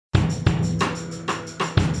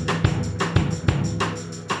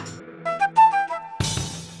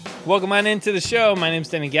Welcome on into the show. My name's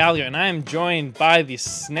Danny Gallagher, and I am joined by the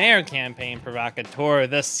Snare Campaign Provocateur,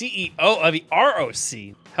 the CEO of the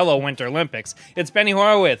ROC. Hello, Winter Olympics. It's Benny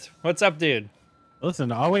Horowitz. What's up, dude?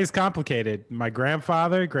 Listen, always complicated. My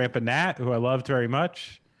grandfather, Grandpa Nat, who I loved very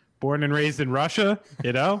much, born and raised in Russia,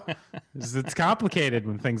 it's complicated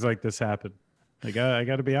when things like this happen. I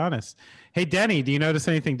got to be honest. Hey, Denny, do you notice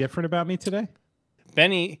anything different about me today?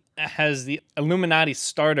 Benny has the Illuminati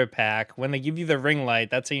starter pack. When they give you the ring light,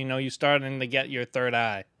 that's how you know you're starting to get your third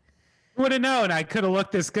eye. Would have known I could have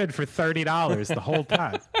looked this good for $30 the whole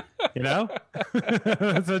time.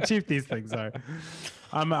 That's how cheap these things are.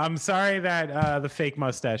 I'm sorry that the fake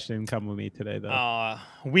mustache didn't come with me today, though.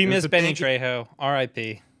 We miss Benny Trejo.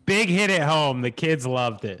 R.I.P. Big hit at home. The kids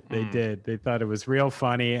loved it. They did. They thought it was real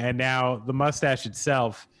funny. And now the mustache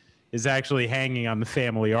itself is actually hanging on the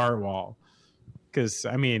family art wall. Because,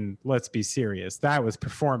 I mean, let's be serious. That was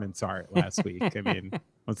performance art last week. I mean,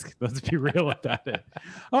 let's be real about it.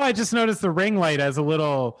 Oh, I just noticed the ring light has a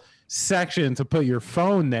little section to put your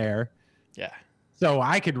phone there. Yeah. So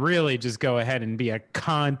I could really just go ahead and be a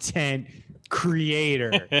content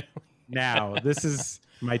creator now. This is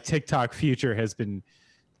my TikTok future has been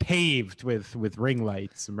paved with ring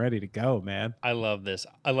lights. I'm ready to go, man. I love this.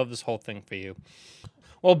 I love this whole thing for you.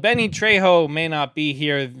 Well, Benny Trejo may not be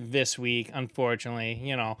here this week,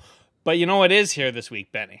 unfortunately, but you know what is here this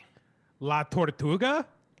week, Benny? La Tortuga?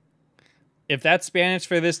 If that's Spanish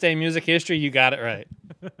for this day in music history, you got it right.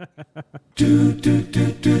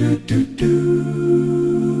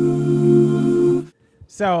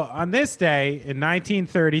 So on this day in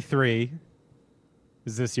 1933,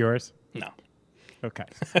 is this yours? No. Okay.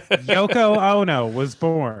 Yoko Ono was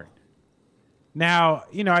born. Now,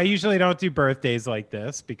 I usually don't do birthdays like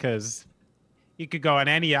this because you could go on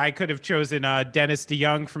any. I could have chosen Dennis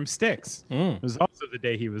DeYoung from Styx. It was also the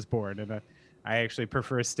day he was born, and I actually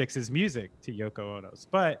prefer Styx's music to Yoko Ono's.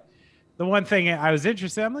 But the one thing I was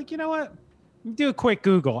interested in, I'm like, you know what? Do a quick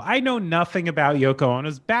Google. I know nothing about Yoko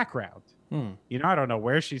Ono's background. I don't know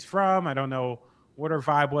where she's from. I don't know what her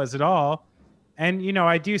vibe was at all. And,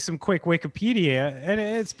 I do some quick Wikipedia, and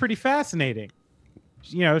it's pretty fascinating.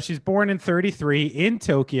 She's born in 1933 in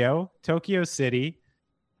Tokyo City.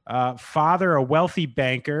 Father, a wealthy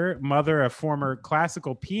banker. Mother, a former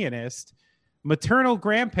classical pianist. Maternal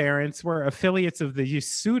grandparents were affiliates of the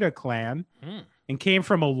Yasuda clan and came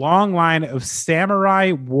from a long line of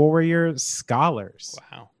samurai warrior scholars.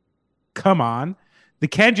 Wow. Come on. The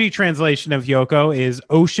Kenji translation of Yoko is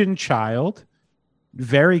Ocean Child.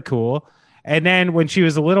 Very cool. And then when she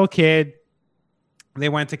was a little kid, they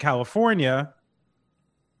went to California,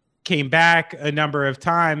 came back a number of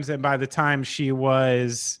times, and by the time she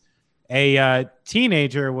was a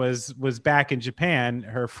teenager, was back in Japan,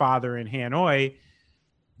 her father in Hanoi,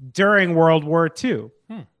 during World War II.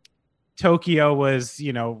 Tokyo was,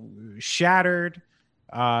 shattered.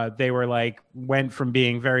 They were went from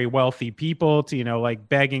being very wealthy people to,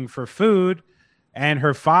 begging for food. And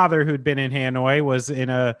her father, who'd been in Hanoi, was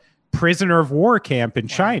in a prisoner of war camp in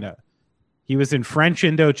China. He was in French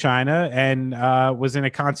Indochina and was in a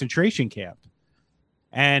concentration camp.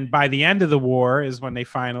 And by the end of the war is when they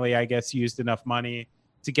finally, I guess, used enough money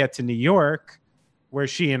to get to New York, where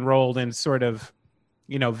she enrolled in sort of,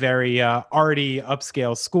 very arty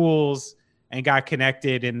upscale schools and got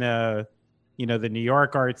connected in the, the New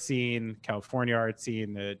York art scene, California art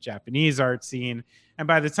scene, the Japanese art scene. And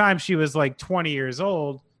by the time she was 20 years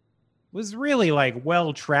old, was really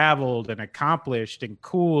well-traveled and accomplished and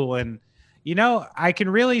cool. And, I can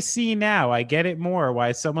really see now, I get it more,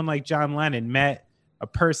 why someone like John Lennon met a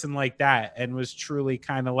person like that and was truly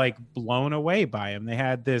kind of blown away by him. They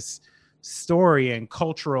had this story and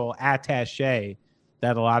cultural attaché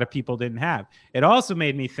that a lot of people didn't have. It also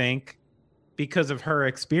made me think, because of her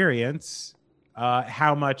experience,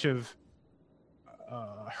 how much of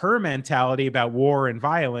her mentality about war and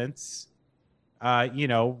violence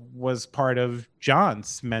was part of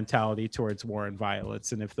John's mentality towards war and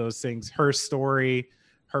violence. And if those things, her story,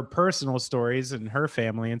 her personal stories and her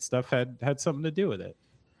family and stuff had something to do with it.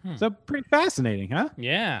 So pretty fascinating, huh?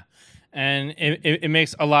 Yeah. And it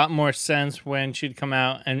makes a lot more sense when she'd come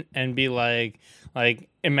out and be like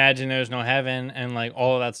Imagine There's No Heaven and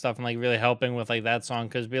all of that stuff and really helping with that song.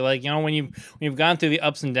 Cause be when you've gone through the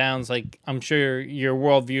ups and downs, I'm sure your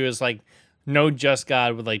worldview is no just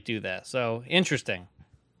God would do that. So interesting.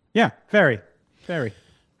 Yeah, very, very.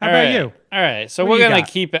 How about you? All right. So we're going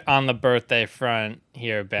to keep it on the birthday front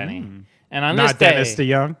here, Benny. And on Not this day, Dennis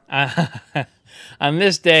DeYoung. On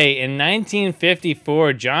this day in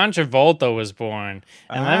 1954, John Travolta was born,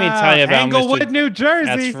 and let me tell you about Englewood, New Jersey.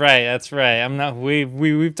 That's right. That's right. I'm not.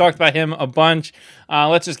 We've talked about him a bunch.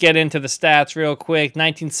 Let's just get into the stats real quick.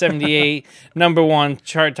 1978, number one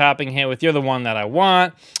chart-topping hit with "You're the One That I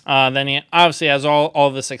Want." Then he obviously has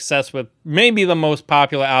all the success with maybe the most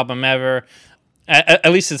popular album ever.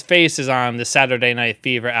 At least his face is on the Saturday Night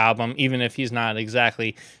Fever album, even if he's not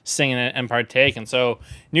exactly singing it and partaking. So,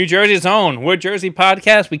 New Jersey's own Wood Jersey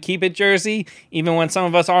podcast. We keep it Jersey, even when some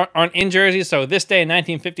of us aren't in Jersey. So, this day in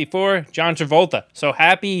 1954, John Travolta. So,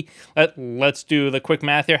 let's do the quick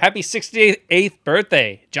math here. Happy 68th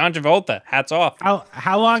birthday, John Travolta. Hats off.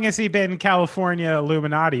 How long has he been California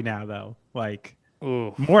Illuminati now, though? Like,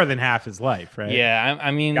 Ooh. More than half his life, right? Yeah,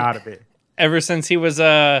 I mean, gotta be. Ever since he was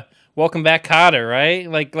Welcome Back, Kotter, right?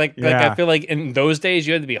 Like I feel like in those days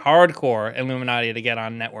you had to be hardcore Illuminati to get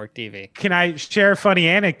on network TV. Can I share a funny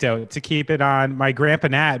anecdote to keep it on my grandpa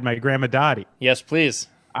Nat and my grandma Dottie? Yes, please.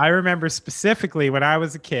 I remember specifically when I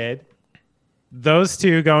was a kid, those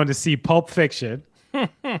two going to see Pulp Fiction.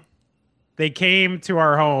 They came to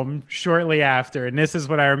our home shortly after, and this is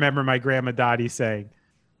what I remember my grandma Dottie saying.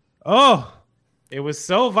 Oh, it was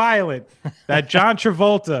so violent that John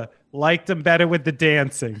Travolta liked him better with the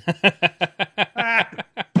dancing.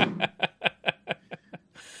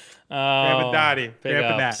 Grandpa Dottie,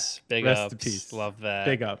 Grandpa Nat. Big Rest ups. in peace. Love that.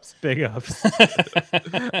 Big ups.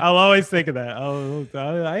 I'll always think of that. Oh,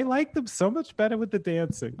 I liked them so much better with the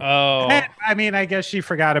dancing. Oh, And, I mean, I guess she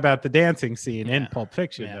forgot about the dancing scene in Pulp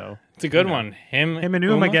Fiction, though. It's a good one. Him and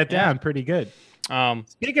Uma get down pretty good.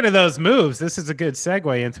 Speaking of those moves, this is a good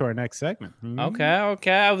segue into our next segment.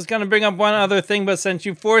 Okay. I was going to bring up one other thing, but since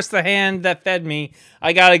you forced the hand that fed me,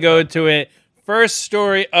 I got to go to it. First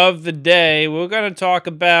story of the day, we're going to talk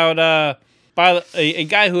about a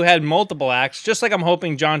guy who had multiple acts, just like I'm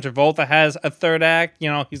hoping John Travolta has a third act. You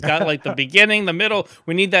know, he's got like the beginning, the middle.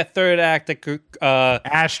 We need that third act.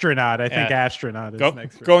 Astronaut. I think astronaut is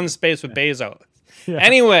next. Go into space with Bezos. Yeah.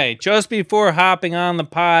 Anyway, just before hopping on the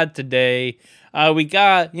pod today, we've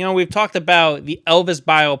talked about the Elvis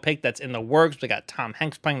biopic that's in the works. We got Tom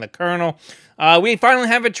Hanks playing the Colonel. We finally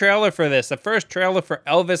have a trailer for this. The first trailer for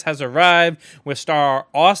Elvis has arrived with star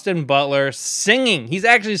Austin Butler singing. He's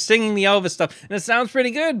actually singing the Elvis stuff, and it sounds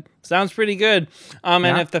pretty good.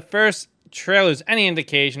 And if the first trailer is any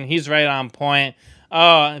indication, he's right on point.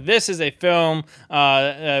 This is a film,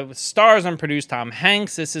 stars and produced Tom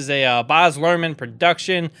Hanks. This is a Baz Luhrmann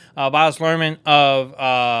production. Baz Luhrmann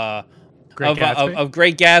of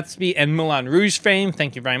Great Gatsby and Moulin Rouge fame.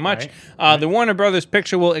 Thank you very much. Right. The Warner Brothers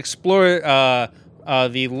picture will explore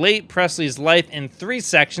the late Presley's life in 3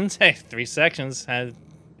 sections. Hey, 3 sections.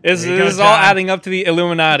 This is all adding up to the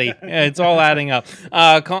Illuminati. It's all adding up.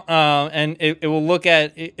 And it will look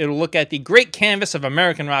at the great canvas of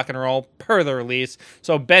American rock and roll per the release.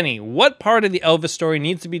 So, Benny, what part of the Elvis story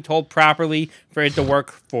needs to be told properly for it to work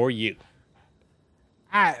for you?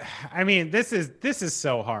 I mean, this is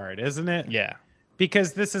so hard, isn't it? Yeah.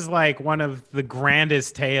 Because this is like one of the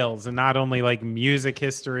grandest tales, and not only like music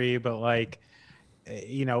history, but like,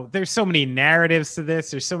 there's so many narratives to this.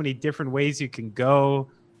 There's so many different ways you can go.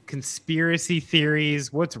 Conspiracy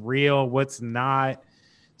theories, what's real, what's not.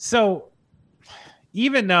 So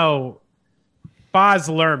even though Baz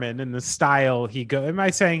Luhrmann and the style he goes, am I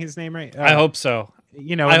saying his name right? I hope so.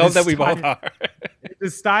 I hope that we both are. The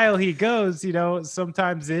style he goes,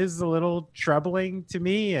 sometimes is a little troubling to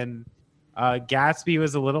me. And Gatsby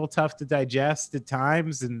was a little tough to digest at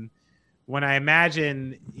times. And when I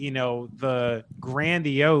imagine, the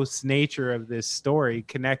grandiose nature of this story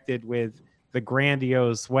connected with the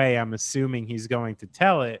grandiose way I'm assuming he's going to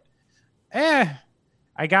tell it,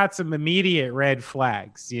 I got some immediate red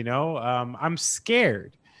flags, I'm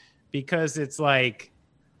scared because it's like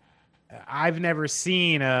I've never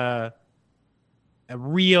seen a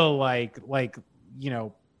real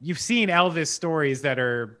you've seen Elvis stories that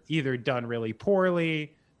are either done really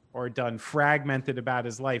poorly or done fragmented about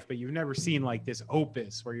his life, but you've never seen like this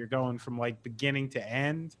opus where you're going from like beginning to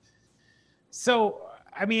end. So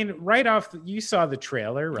I mean, right off, you saw the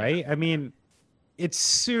trailer, right? I mean, it's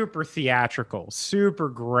super theatrical, super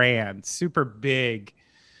grand, super big.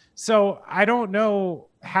 So I don't know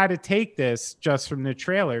how to take this just from the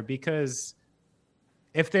trailer, because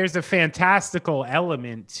if there's a fantastical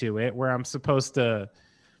element to it where I'm supposed to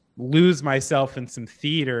lose myself in some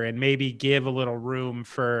theater and maybe give a little room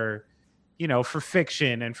for, for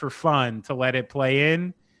fiction and for fun to let it play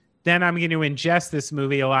in, then I'm going to ingest this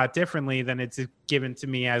movie a lot differently than it's given to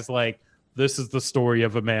me as like, this is the story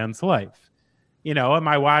of a man's life. Am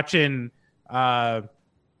I watching, Walk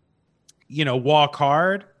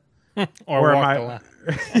Hard? Or am walk I? the line.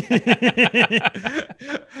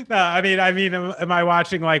 No, am I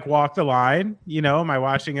watching like Walk the Line? Am I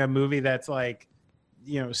watching a movie that's like,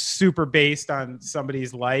 super based on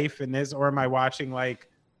somebody's life in this, or am I watching like,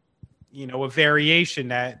 a variation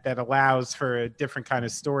that allows for a different kind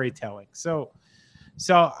of storytelling? So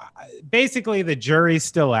basically, the jury's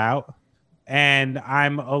still out, and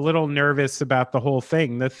I'm a little nervous about the whole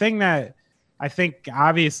thing. The thing that I think,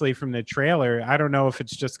 obviously, from the trailer, I don't know if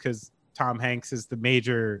it's just because Tom Hanks is the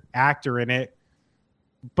major actor in it,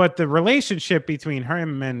 but the relationship between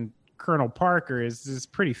him and Colonel Parker is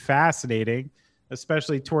pretty fascinating,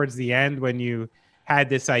 especially towards the end when you had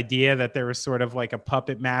this idea that there was sort of like a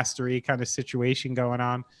puppet mastery kind of situation going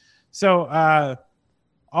on. So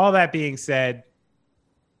all that being said,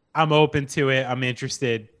 I'm open to it. I'm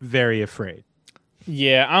interested, very afraid.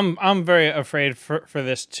 Yeah, I'm very afraid for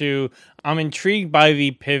this too. I'm intrigued by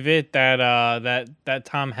the pivot that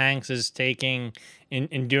Tom Hanks is taking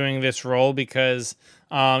in doing this role because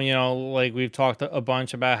like we've talked a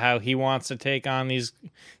bunch about how he wants to take on these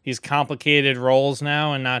complicated roles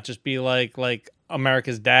now and not just be like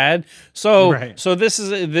America's dad. So Right. so this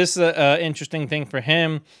is a interesting thing for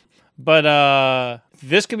him. But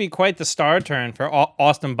this could be quite the star turn for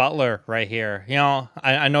Austin Butler right here.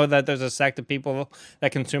 I know that there's a sect of people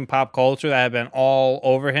that consume pop culture that have been all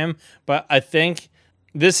over him, but I think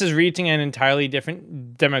this is reaching an entirely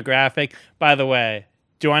different demographic. By the way,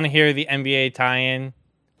 do you want to hear the NBA tie-in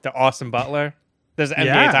to Austin Butler? There's an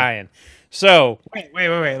NBA tie-in. So wait.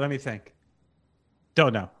 Let me think.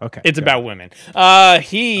 Don't know. Okay. It's about women.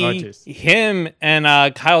 Him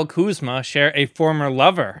and Kyle Kuzma share a former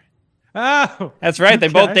lover. Oh, that's right. They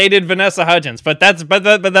both dated Vanessa Hudgens, but that's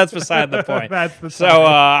beside the point.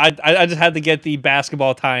 I just had to get the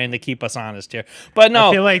basketball tie-in to keep us honest here. But no,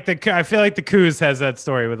 I feel like the Kuz has that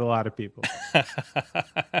story with a lot of people.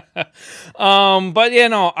 But yeah,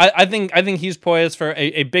 no, I think he's poised for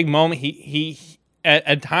a big moment. He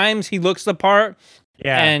at times he looks the part.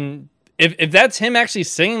 Yeah, and if that's him actually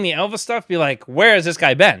singing the Elvis stuff, be like, where has this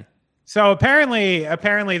guy been? So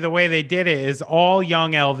apparently the way they did it is all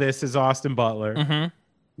young Elvis is Austin Butler.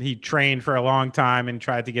 Mm-hmm. He trained for a long time and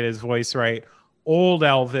tried to get his voice right. Old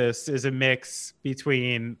Elvis is a mix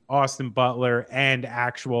between Austin Butler and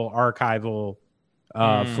actual archival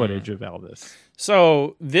footage of Elvis.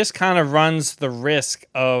 So this kind of runs the risk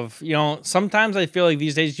of, sometimes I feel like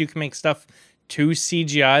these days you can make stuff too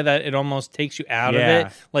CGI that it almost takes you out of it.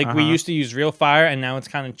 Like we used to use real fire, and now it's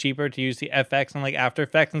kind of cheaper to use the FX and like After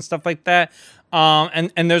Effects and stuff like that.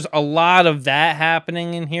 And there's a lot of that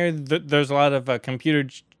happening in here. There's a lot of computer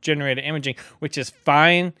generated imaging, which is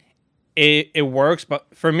fine. It works, but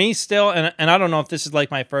for me still, and I don't know if this is like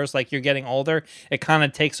my first, like you're getting older, it kind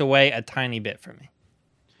of takes away a tiny bit for me.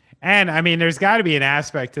 And I mean, there's got to be an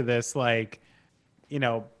aspect to this, like,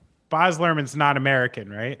 Baz Luhrmann's not American,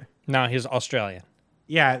 right? No, he's Australian.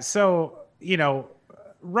 Yeah, so,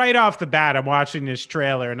 right off the bat, I'm watching this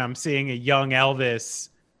trailer and I'm seeing a young Elvis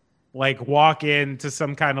like walk into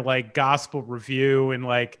some kind of like gospel review and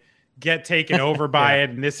like get taken over by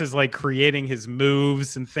it. And this is like creating his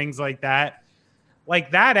moves and things like that.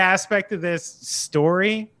 Like that aspect of this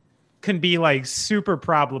story can be like super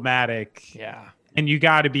problematic. Yeah. And you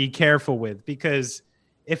got to be careful with, because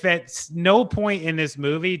if at no point in this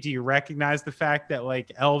movie do you recognize the fact that like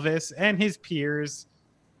Elvis and his peers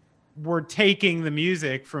were taking the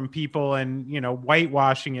music from people and,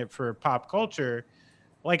 whitewashing it for pop culture,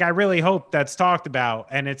 like I really hope that's talked about.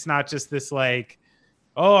 And it's not just this like,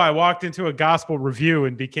 oh, I walked into a gospel review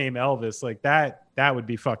and became Elvis. Like that would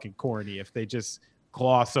be fucking corny if they just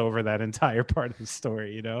gloss over that entire part of the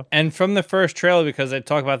story, And from the first trailer, because they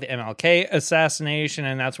talk about the MLK assassination,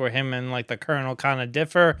 and that's where him and like the Colonel kind of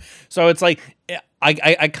differ. So it's like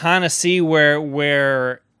I kind of see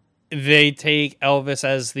where they take Elvis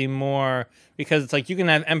as the more, because it's like you can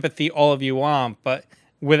have empathy all of you want, but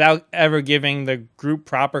without ever giving the group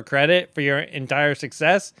proper credit for your entire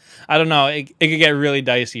success. I don't know. It could get really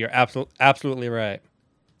dicey. You're absolutely right.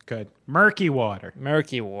 Good. Murky water.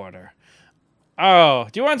 Oh,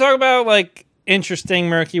 do you want to talk about like interesting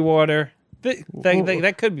murky water?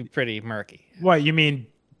 That could be pretty murky. What, you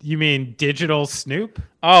mean digital Snoop?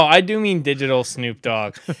 Oh, I do mean digital Snoop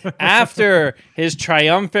Dogg. After his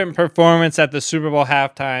triumphant performance at the Super Bowl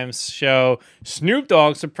halftime show, Snoop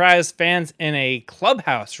Dogg surprised fans in a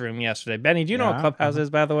clubhouse room yesterday. Benny, do you know what clubhouse is,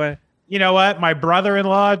 by the way? You know what? My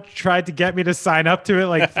brother-in-law tried to get me to sign up to it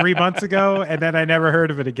like 3 months ago, and then I never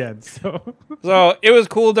heard of it again. So it was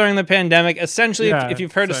cool during the pandemic. Essentially, if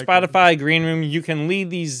you've heard of Spotify Green Room, you can leave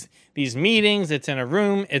these these meetings. It's in a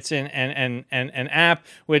room. It's in an app,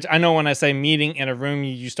 which I know when I say meeting in a room,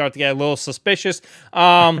 you start to get a little suspicious.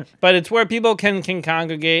 But it's where people can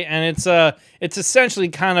congregate, and it's essentially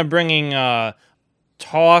kind of bringing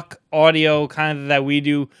talk audio kind of that we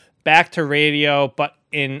do back to radio, but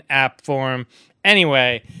in app form.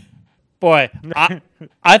 Anyway, boy,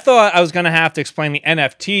 I thought I was going to have to explain the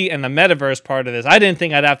NFT and the metaverse part of this. I didn't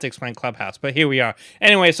think I'd have to explain Clubhouse, but here we are.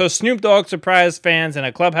 Anyway, so Snoop Dogg surprised fans in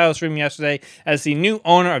a Clubhouse room yesterday as the new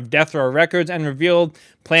owner of Death Row Records and revealed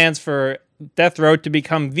plans for Death Row to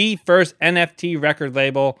become the first NFT record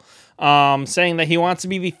label, saying that he wants to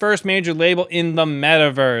be the first major label in the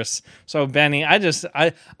metaverse. So, Benny, I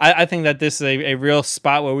think that this is a real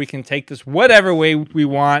spot where we can take this whatever way we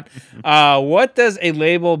want. What does a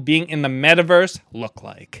label being in the metaverse look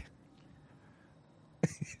like?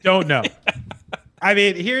 Don't know. I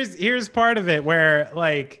mean, here's part of it where,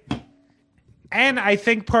 like, and I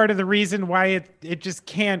think part of the reason why it just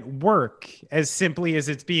can't work as simply as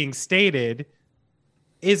it's being stated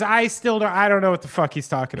is I don't know what the fuck he's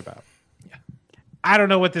talking about. Yeah. I don't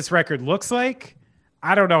know what this record looks like.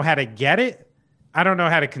 I don't know how to get it. I don't know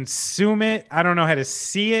how to consume it. I don't know how to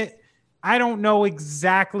see it. I don't know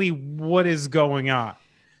exactly what is going on.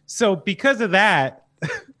 So because of that,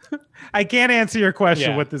 I can't answer your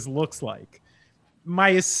question what this looks like. My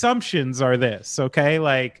assumptions are this, okay?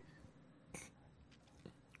 Like,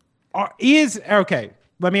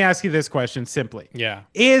 let me ask you this question simply. Yeah.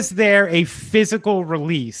 Is there a physical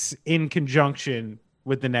release in conjunction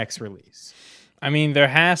with the next release? I mean, there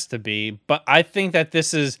has to be, but I think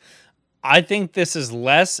this is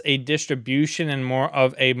less a distribution and more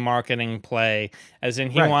of a marketing play, as in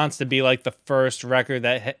he wants to be like the first record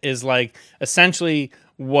that is like essentially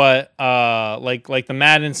what like the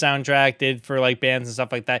Madden soundtrack did for like bands and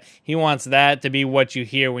stuff like that. He wants that to be what you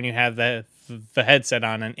hear when you have the headset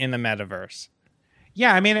on and in the metaverse.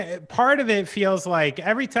 Yeah, I mean, part of it feels like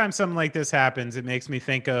every time something like this happens, it makes me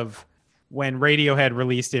think of when Radiohead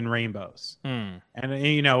released In Rainbows. And,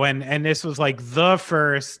 you know, and this was like the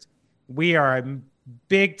first, we are a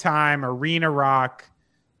big time arena rock,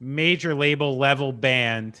 major label level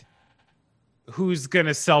band who's going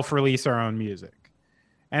to self-release our own music.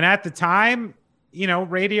 And at the time, you know,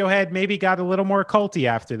 Radiohead maybe got a little more culty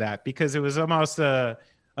after that because it was almost an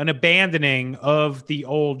abandoning of the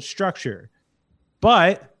old structure.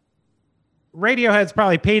 But Radiohead's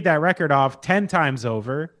probably paid that record off 10 times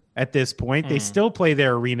over at this point. They still play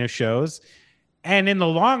their arena shows. And in the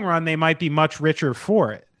long run, they might be much richer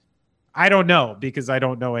for it. I don't know because I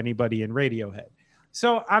don't know anybody in Radiohead.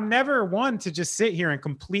 So I'm never one to just sit here and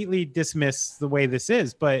completely dismiss the way this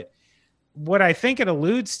is. But what I think it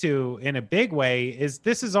alludes to in a big way is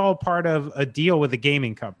this is all part of a deal with a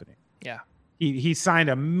gaming company. Yeah. He signed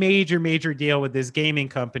a major deal with this gaming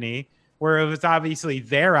company where it was obviously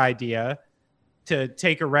their idea to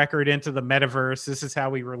take a record into the metaverse. This is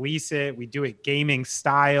how we release it. We do it gaming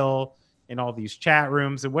style in all these chat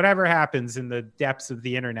rooms and whatever happens in the depths of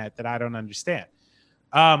the internet that I don't understand.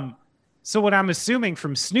 So what I'm assuming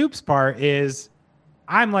from Snoop's part is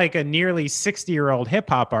I'm like a nearly 60-year-old hip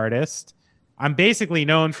hop artist. I'm basically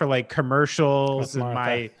known for like commercials and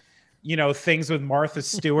my, you know, things with Martha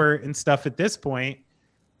Stewart and stuff at this point.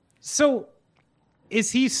 So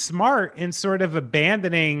is he smart in sort of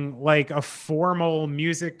abandoning like a formal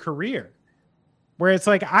music career where it's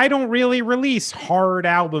like, I don't really release hard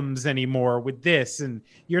albums anymore with this. And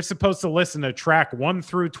you're supposed to listen to track 1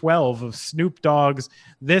 through 12 of Snoop Dogg's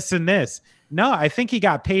this and this. No, I think he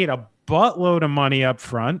got paid a buttload of money up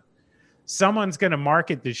front. Someone's going to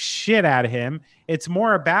market the shit out of him. It's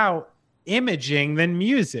more about imaging than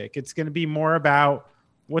music. It's going to be more about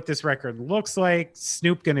what this record looks like.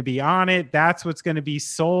 Snoop going to be on it. That's what's going to be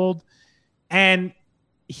sold. And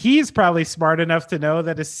he's probably smart enough to know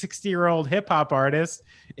that a 60-year-old hip hop artist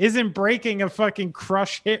isn't breaking a fucking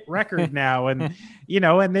crush hit record now. And, you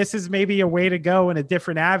know, and this is maybe a way to go in a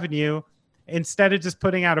different avenue instead of just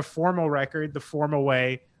putting out a formal record the formal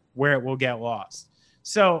way where it will get lost.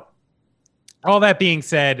 So all that being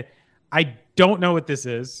said, I don't know what this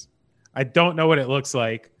is. I don't know what it looks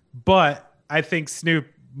like, but I think Snoop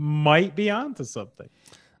might be onto something.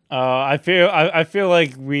 I feel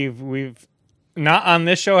like we've not on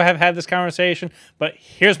this show have had this conversation, but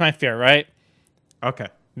here's my fear, right? Okay.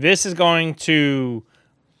 This is going to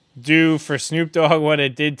do for Snoop Dogg what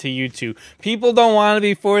it did to U2. People don't want to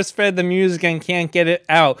be force-fed the music and can't get it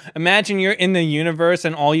out. Imagine you're in the universe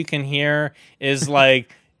and all you can hear is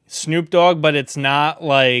like Snoop Dogg, but it's not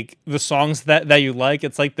like the songs that you like.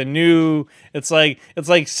 It's like the new. It's like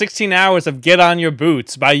 16 hours of "Get on Your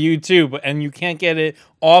Boots" by U2, and you can't get it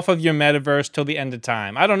off of your metaverse till the end of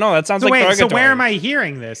time. I don't know. That sounds So like wait, so purgatory. where am I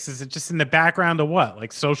hearing this? Is it just in the background of what,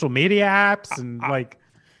 like social media apps and like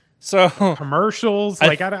So commercials?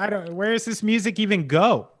 Like I don't. Where does this music even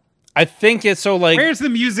go? I think it's so like. Where's the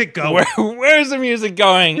music going? Where's the music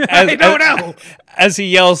going? I don't know. As he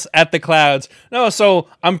yells at the clouds. No, so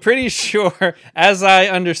I'm pretty sure, as I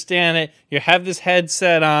understand it, you have this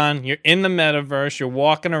headset on, you're in the metaverse, you're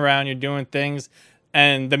walking around, you're doing things,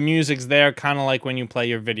 and the music's there, kind of like when you play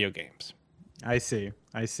your video games. I see.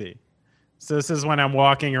 So this is when I'm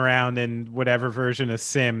walking around in whatever version of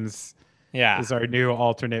Sims Yeah. is our new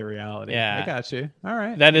alternate reality. Yeah. I got you. All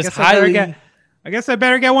right. That is I guess I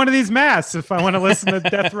better get one of these masks if I want to listen to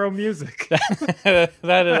death row music. That is,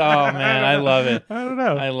 oh man, I love it. I don't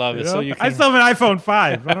know. I love it. You So know? you can, I still have an iPhone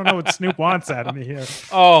 5. I don't know what Snoop wants out of me here.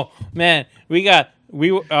 oh man, quick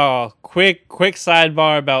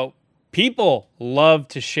sidebar about people love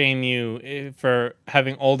to shame you for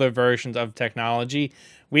having older versions of technology.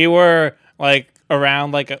 We were like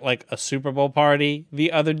around like a Super Bowl party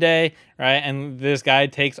the other day, right? And this guy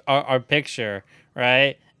takes our picture,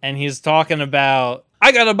 right? And he's talking about,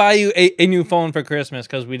 I gotta buy you a new phone for Christmas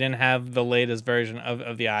because we didn't have the latest version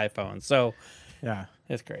of the iPhone. So Yeah.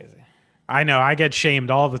 it's crazy. I know. I get shamed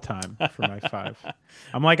all the time for my 5.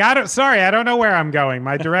 I'm like, I don't know where I'm going.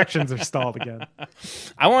 My directions are stalled again.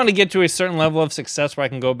 I want to get to a certain level of success where I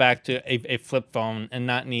can go back to a flip phone and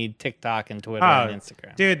not need TikTok and Twitter and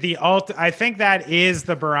Instagram. Dude, I think that is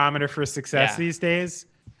the barometer for success Yeah. these days.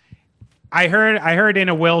 I heard in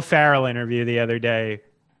a Will Ferrell interview the other day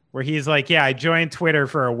where he's like, yeah, I joined Twitter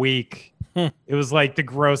for a week. It was like the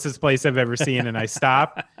grossest place I've ever seen, and I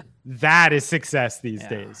stopped. That is success these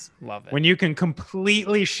days. Love it. When you can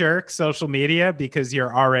completely shirk social media because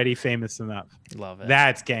you're already famous enough. Love it.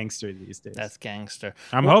 That's gangster these days. That's gangster.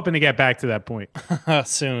 I'm hoping to get back to that point.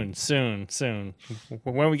 Soon.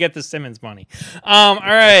 When we get the Simmons money. All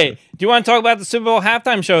right. Do you want to talk about the Super Bowl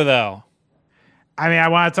halftime show, though? I mean, I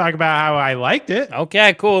want to talk about how I liked it.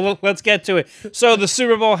 Okay, cool. Let's get to it. So the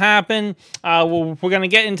Super Bowl happened. We're going to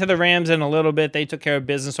get into the Rams in a little bit. They took care of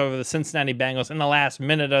business over the Cincinnati Bengals in the last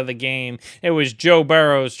minute of the game. It was Joe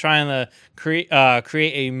Burrows trying to create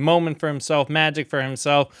a moment for himself, magic for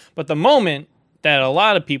himself. But the moment that a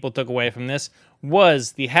lot of people took away from this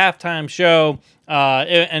was the halftime show,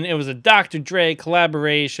 and it was a Dr. Dre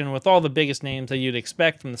collaboration with all the biggest names that you'd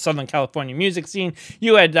expect from the Southern California music scene.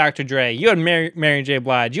 You had Dr. Dre, you had Mary J.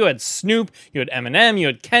 Blige, you had Snoop, you had Eminem, you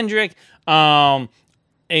had Kendrick. A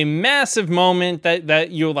massive moment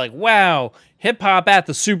that you're like, wow, hip-hop at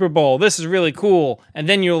the Super Bowl, this is really cool. And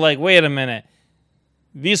then you're like, wait a minute.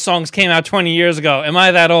 These songs came out 20 years ago. Am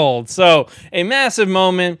I that old? So a massive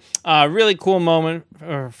moment, really cool moment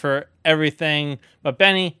for everything. But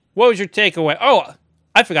Benny, what was your takeaway? Oh,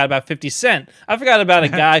 I forgot about 50 Cent. I forgot about a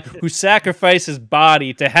guy who sacrificed his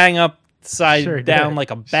body to hang upside down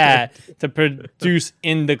like a bat to produce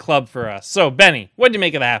In the Club for us. So Benny, what did you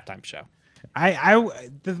make of the halftime show?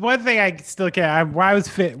 The one thing I still can't. Why was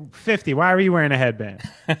 50? Why were you wearing a headband?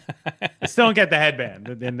 I still don't get the headband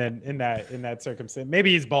in that circumstance.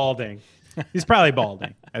 Maybe he's balding. He's probably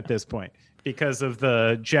balding at this point because of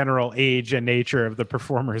the general age and nature of the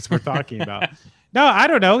performers we're talking about. No, I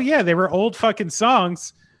don't know. Yeah, they were old fucking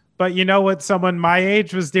songs. But you know what someone my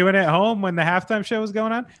age was doing at home when the halftime show was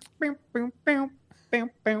going on? You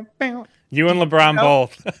and LeBron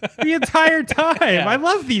both. The entire time. Yeah. I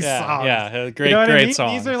love these songs. Yeah, great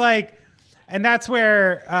songs. These are like, and that's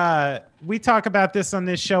where we talk about this on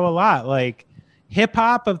this show a lot. Like hip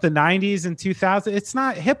hop of the 90s and 2000s. It's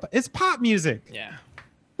not it's pop music. Yeah.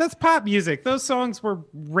 That's pop music. Those songs were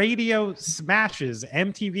radio smashes,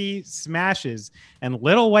 MTV smashes, and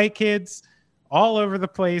little white kids all over the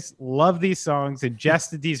place love these songs,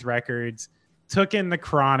 ingested these records, took in the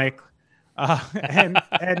Chronic, and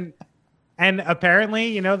apparently,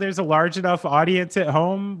 you know, there's a large enough audience at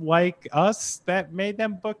home like us that made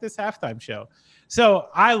them book this halftime show. So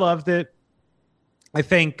I loved it. I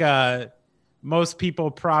think most people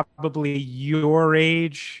probably your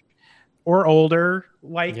age or older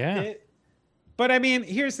liked it. But I mean,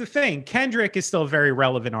 here's the thing. Kendrick is still a very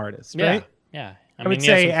relevant artist, right? Yeah. I would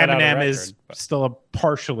say Eminem is still a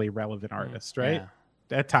partially relevant artist, right?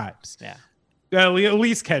 Yeah. At times. Yeah. At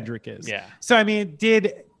least Kendrick is. Yeah. So, I mean,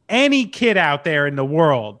 did any kid out there in the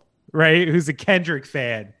world, right, who's a Kendrick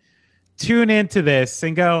fan, tune into this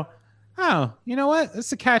and go, oh, you know what? This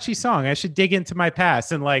is a catchy song. I should dig into my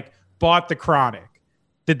past and, like, bought the Chronic.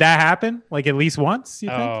 Did that happen? Like, at least once, you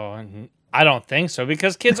think? Oh, I don't think so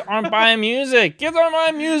because kids aren't buying music. Kids aren't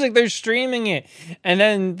buying music; they're streaming it. And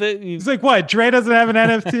then it's like, what? Dre doesn't have an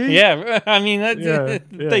NFT? Yeah, I mean, Yeah.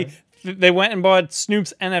 they went and bought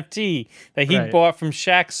Snoop's NFT that he Right. bought from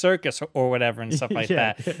Shaq Circus or whatever and stuff like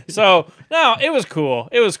Yeah. that. So no, it was cool.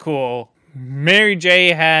 It was cool. Mary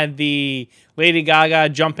J had the Lady Gaga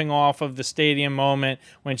jumping off of the stadium moment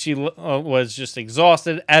when she was just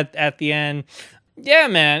exhausted at the end. Yeah,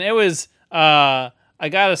 man, it was. I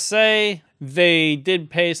gotta say, they did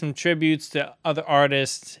pay some tributes to other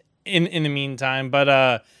artists in the meantime,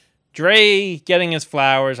 but Dre getting his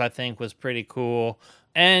flowers, I think, was pretty cool.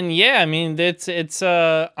 And yeah, I mean, it's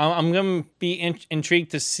I'm gonna be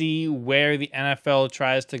intrigued to see where the NFL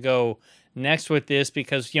tries to go next with this,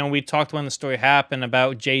 because we talked when the story happened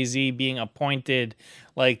about Jay-Z being appointed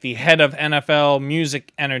like the head of NFL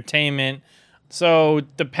music entertainment. So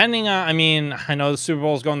depending on, I mean, I know the Super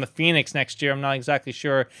Bowl is going to Phoenix next year. I'm not exactly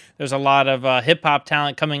sure. There's a lot of hip hop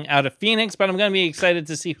talent coming out of Phoenix, but I'm going to be excited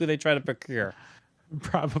to see who they try to procure.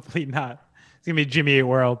 Probably not. It's gonna be Jimmy Eat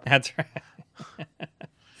World. That's right.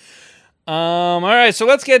 All right, so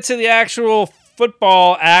let's get to the actual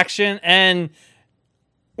football action, and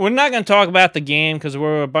we're not going to talk about the game because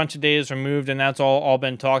we're a bunch of days removed and that's all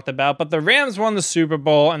been talked about. But the Rams won the Super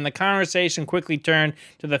Bowl, and the conversation quickly turned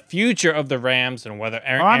to the future of the Rams and whether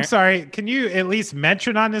I'm sorry. Can you at least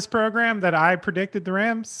mention on this program that I predicted the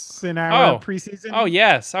Rams in our preseason? Oh,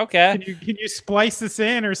 yes. Okay. Can you splice this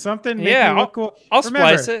in or something? Make Yeah, me look cool? I'll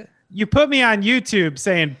Remember, splice it. You put me on YouTube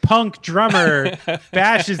saying punk drummer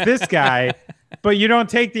bashes this guy, but you don't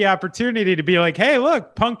take the opportunity to be like, hey,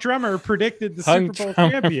 look, punk drummer predicted the Super Bowl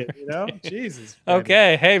champion, Jesus.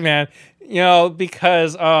 Okay. Hey, man,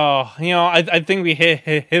 because, I think we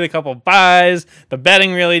hit a couple buys. The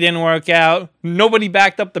betting really didn't work out. Nobody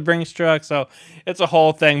backed up the Brinks truck. So it's a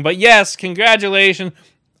whole thing. But yes, congratulations.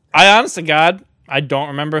 I honest to God, I don't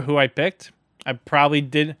remember who I picked. I probably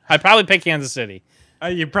picked Kansas City.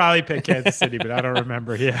 You probably picked Kansas City, but I don't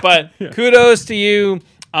remember. Yeah. But kudos to you.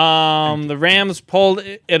 The Rams pulled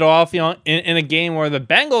it off, in a game where the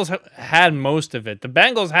Bengals had most of it. The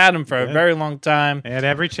Bengals had them for a very long time. They had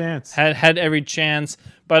every chance. Had every chance.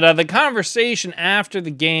 But the conversation after the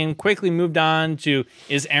game quickly moved on to,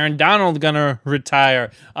 is Aaron Donald going to retire?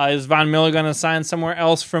 Is Von Miller going to sign somewhere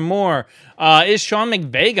else for more? Is Sean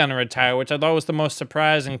McVay going to retire, which I thought was the most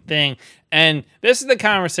surprising thing. And this is the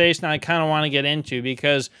conversation I kind of want to get into,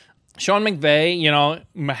 because Sean McVay,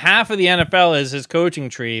 half of the NFL is his coaching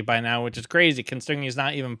tree by now, which is crazy considering he's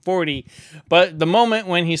not even 40. But the moment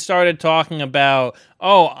when he started talking about,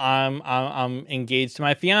 I'm engaged to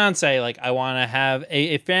my fiance, like I want to have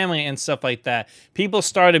a family and stuff like that, people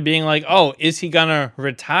started being like, is he gonna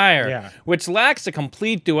retire? Yeah. Which lacks a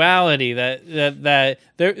complete duality. That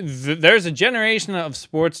there's a generation of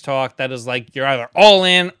sports talk that is like you're either all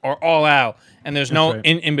in or all out, and there's no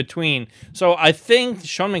in between. So I think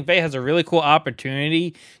Sean McVay has a really cool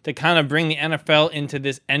opportunity to kind of bring the NFL into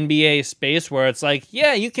this NBA space where it's like,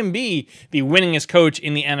 yeah, you can be the winningest coach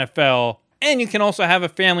in the NFL, and you can also have a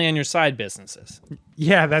family and your side businesses.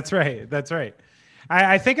 Yeah, that's right. That's right.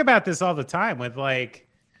 I think about this all the time with like,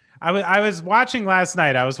 I was watching last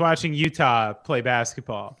night. I was watching Utah play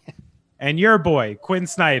basketball. And your boy, Quinn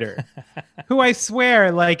Snyder, who I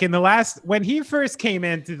swear, like when he first came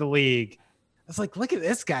into the league, I was like, look at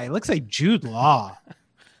this guy. He looks like Jude Law.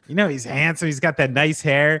 He's handsome. He's got that nice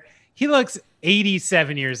hair. He looks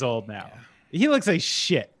 87 years old now. He looks like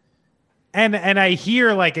shit. And I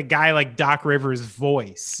hear like a guy like Doc Rivers'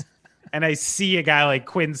 voice. And I see a guy like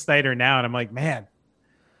Quinn Snyder now. And I'm like, man,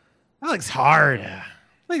 that looks hard. Yeah.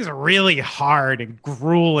 That looks really hard and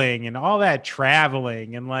grueling and all that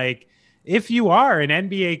traveling. And like, if you are an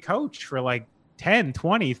NBA coach for like 10,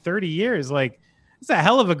 20, 30 years, like it's a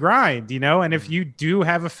hell of a grind, And if you do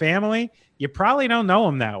have a family, you probably don't know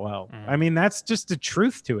them that well. I mean, that's just the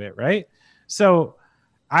truth to it, right? So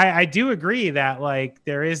I do agree that like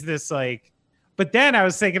there is this like, but then I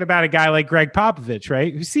was thinking about a guy like Greg Popovich,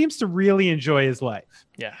 right? Who seems to really enjoy his life.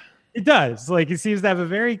 Yeah. It does. Like he seems to have a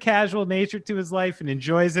very casual nature to his life and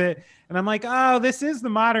enjoys it. And I'm like, this is the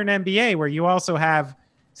modern NBA where you also have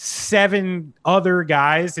 7 other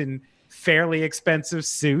guys in fairly expensive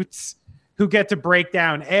suits who get to break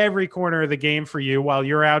down every corner of the game for you while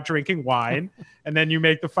you're out drinking wine, and then you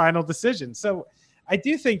make the final decision. So I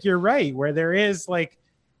do think you're right, where there is like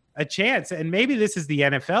a chance, and maybe this is the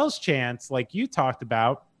NFL's chance, like you talked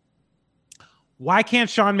about. Why can't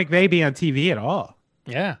Sean McVay be on TV at all?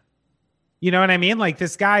 Yeah. You know what I mean? Like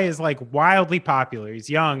this guy is like wildly popular. He's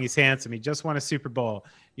young. He's handsome. He just won a Super Bowl.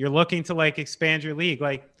 You're looking to like expand your league.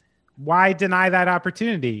 Like why deny that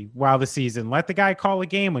opportunity while the season? Let the guy call a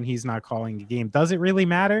game when he's not calling a game. Does it really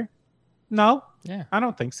matter? No, Yeah. I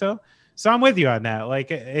don't think so. So I'm with you on that.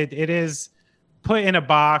 Like it is put in a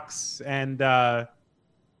box, and I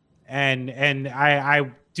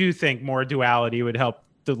do think more duality would help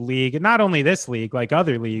the league, and not only this league, like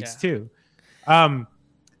other leagues too.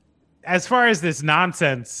 As far as this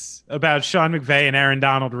nonsense about Sean McVay and Aaron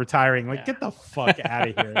Donald retiring, like get the fuck out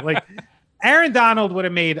of here. Like Aaron Donald would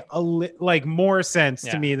have made more sense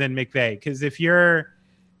to me than McVay, because if you're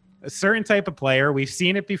a certain type of player, we've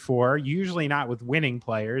seen it before, usually not with winning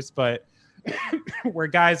players, but where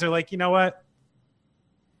guys are like, you know what?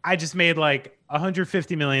 I just made like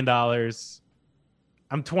 $150 million.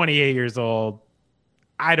 I'm 28 years old.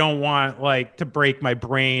 I don't want like to break my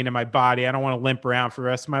brain and my body. I don't want to limp around for the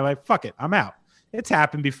rest of my life. Fuck it. I'm out. It's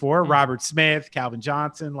happened before. Robert Smith, Calvin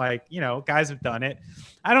Johnson, like, guys have done it.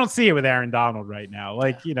 I don't see it with Aaron Donald right now.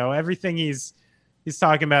 Like, everything he's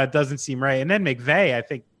talking about doesn't seem right. And then McVay, I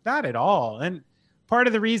think not at all. And part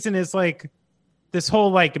of the reason is like this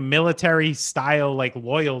whole like military style, like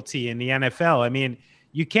loyalty in the NFL. I mean,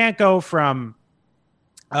 you can't go from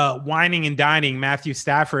whining and dining Matthew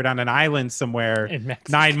Stafford on an island somewhere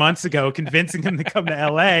 9 months ago, convincing him to come to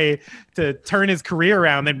LA to turn his career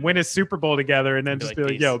around and win a Super Bowl together, and then just be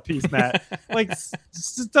like, yo, peace, Matt. Like, it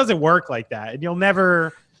just doesn't work like that. And you'll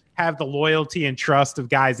never have the loyalty and trust of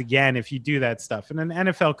guys again if you do that stuff. And an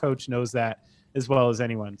NFL coach knows that as well as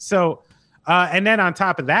anyone. So, and then on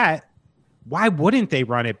top of that, why wouldn't they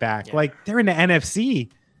run it back? Yeah. Like, they're in the NFC.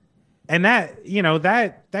 And that,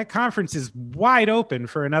 that conference is wide open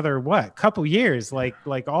for another couple years. Like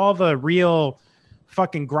all the real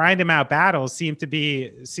fucking grind them out battles seem to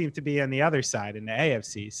be on the other side in the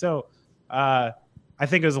AFC. So I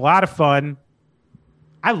think it was a lot of fun.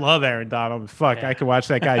 I love Aaron Donald. Fuck, I could watch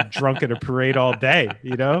that guy drunk at a parade all day.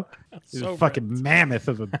 He's a fucking mammoth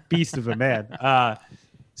of a beast of a man.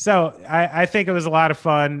 So I think it was a lot of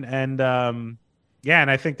fun, and and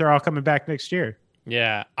I think they're all coming back next year.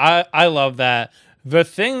 Yeah, I love that. The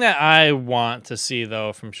thing that I want to see,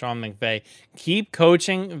 though, from Sean McVay, keep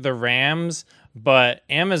coaching the Rams, but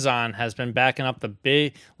Amazon has been backing up the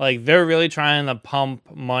big, like, they're really trying to pump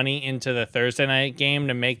money into the Thursday night game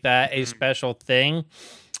to make that a special thing.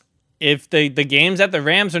 If the games that the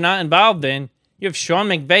Rams are not involved in, you have Sean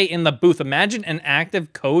McVay in the booth. Imagine an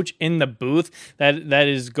active coach in the booth that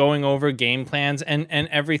is going over game plans and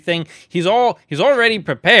everything. He's already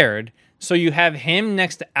prepared. So you have him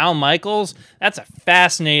next to Al Michaels. That's a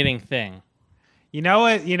fascinating thing. You know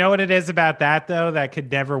what it is about that, though, that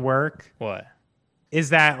could never work? What?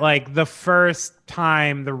 Is that like the first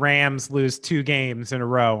time the Rams lose 2 games in a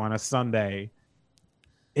row on a Sunday,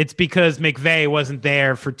 it's because McVay wasn't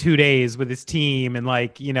there for 2 days with his team, and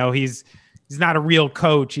like, he's not a real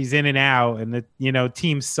coach. He's in and out, and the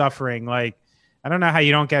team's suffering. Like, I don't know how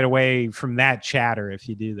you don't get away from that chatter if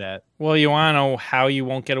you do that. Well, you want to know how you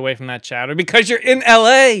won't get away from that chatter? Because you're in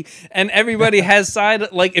LA and everybody has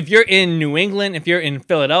side. Like, if you're in New England, if you're in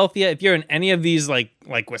Philadelphia, if you're in any of these, like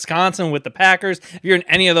Wisconsin with the Packers, if you're in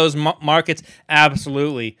any of those markets,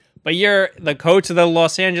 absolutely. But you're the coach of the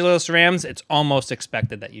Los Angeles Rams, it's almost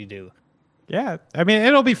expected that you do. Yeah. I mean,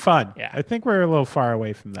 it'll be fun. Yeah. I think we're a little far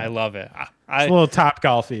away from that. I love it. It's a little top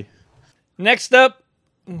golfy. Next up,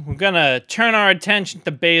 we're going to turn our attention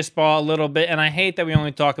to baseball a little bit, and I hate that we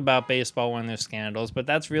only talk about baseball when there's scandals, but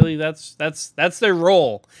that's their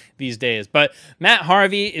role these days. But Matt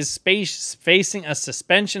Harvey is facing a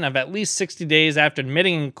suspension of at least 60 days after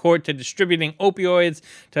admitting in court to distributing opioids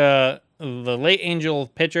to the late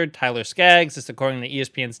Angel pitcher Tyler Skaggs. This according to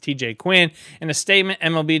ESPN's TJ Quinn. In a statement,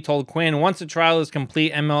 MLB told Quinn, once the trial is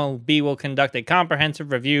complete, MLB will conduct a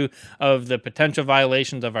comprehensive review of the potential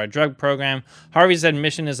violations of our drug program. Harvey's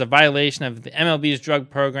admission is a violation of the MLB's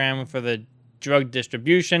drug program for the drug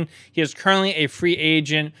distribution. He is currently a free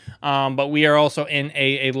agent, but we are also in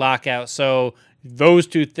a lockout. So those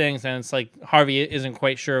two things, and it's like Harvey isn't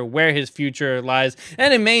quite sure where his future lies,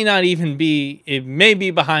 and it may be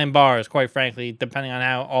behind bars, quite frankly, depending on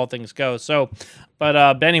how all things go. So,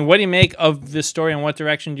 but Benny, what do you make of this story, and what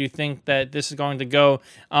direction do you think that this is going to go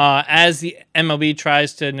as the MLB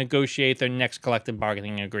tries to negotiate their next collective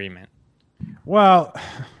bargaining agreement? Well,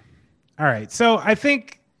 all right. So I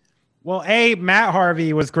think, Matt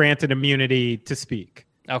Harvey was granted immunity to speak.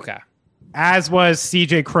 Okay. As was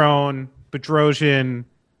CJ Cron, Bedrosian,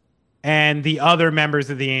 and the other members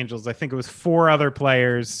of the Angels. I think it was 4 other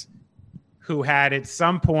players who had at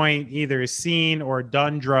some point either seen or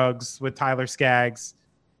done drugs with Tyler Skaggs,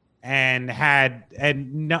 and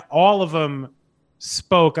all of them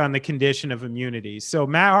spoke on the condition of immunity. So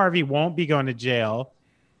Matt Harvey won't be going to jail.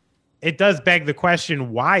 it does beg the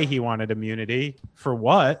question why he wanted immunity. For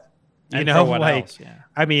what? And for what else? Yeah.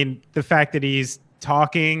 I mean, the fact that he's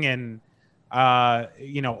talking and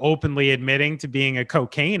openly admitting to being a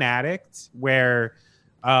cocaine addict, where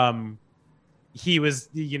he was,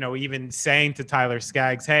 even saying to Tyler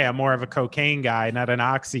Skaggs, "Hey, I'm more of a cocaine guy, not an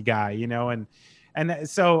oxy guy," and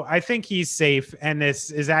so I think he's safe. And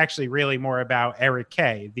this is actually really more about Eric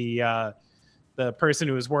Kay, the person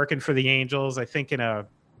who was working for the Angels, I think in a,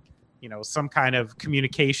 some kind of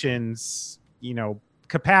communications,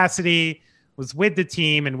 capacity, was with the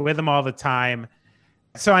team and with them all the time.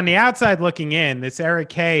 So on the outside looking in, this Eric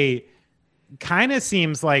Kay kind of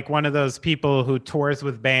seems like one of those people who tours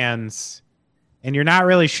with bands and you're not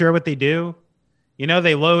really sure what they do.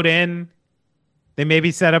 They load in, they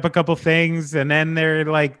maybe set up a couple things, and then they're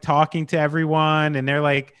like talking to everyone, and they're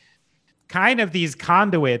like kind of these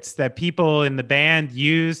conduits that people in the band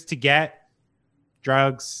use to get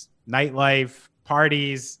drugs, nightlife,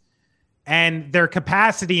 parties. And their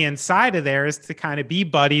capacity inside of there is to kind of be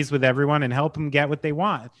buddies with everyone and help them get what they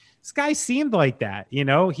want. This guy seemed like that,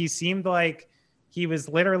 he seemed like he was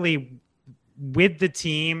literally with the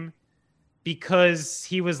team because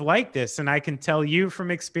he was like this. And I can tell you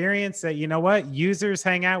from experience that, users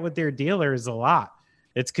hang out with their dealers a lot.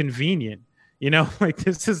 It's convenient, like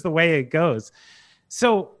this is the way it goes.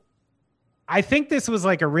 So I think this was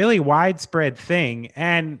like a really widespread thing.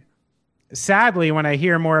 And sadly, when I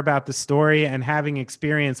hear more about the story and having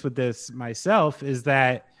experience with this myself, is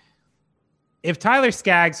that if Tyler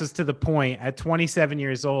Skaggs was to the point at 27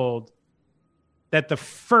 years old that the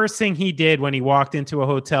first thing he did when he walked into a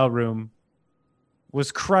hotel room was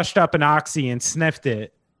crushed up an oxy and sniffed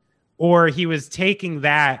it, or he was taking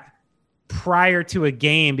that prior to a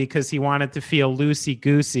game because he wanted to feel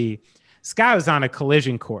loosey-goosey, this guy was on a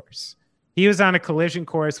collision course. He was on a collision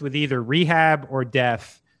course with either rehab or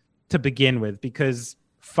death to begin with, because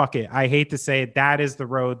fuck it, I hate to say it, that is the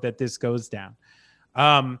road that this goes down.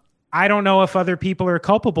 I don't know if other people are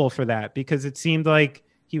culpable for that, because it seemed like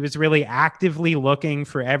he was really actively looking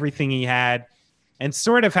for everything he had and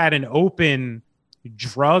sort of had an open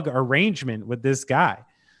drug arrangement with this guy.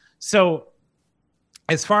 So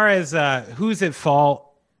as far as who's at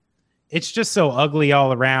fault, it's just so ugly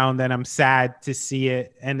all around that I'm sad to see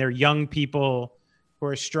it. And they're young people who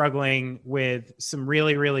are struggling with some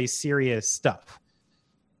really, really serious stuff.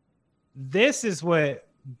 This is what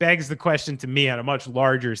begs the question to me on a much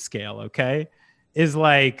larger scale, okay? Is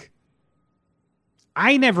like,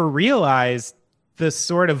 I never realized the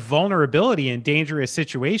sort of vulnerability and dangerous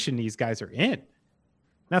situation these guys are in.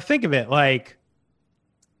 Now think of it, like,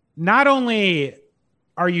 not only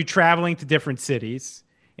are you traveling to different cities,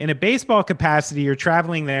 in a baseball capacity, you're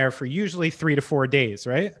traveling there for usually 3 to 4 days,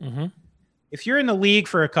 right? Mm-hmm. If you're in the league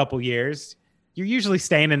for a couple years, you're usually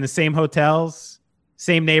staying in the same hotels,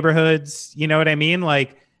 same neighborhoods. You know what I mean?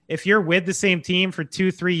 Like, if you're with the same team for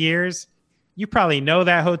 2-3 years, you probably know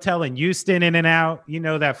that hotel in Houston in and out. You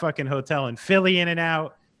know that fucking hotel in Philly in and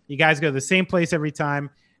out. You guys go to the same place every time.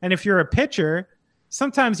 And if you're a pitcher,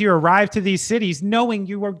 sometimes you arrive to these cities knowing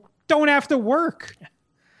don't have to work.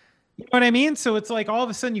 You know what I mean? So it's like all of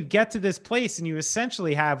a sudden you get to this place and you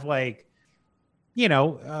essentially have like,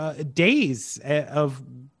 days of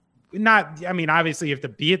not, I mean, obviously you have to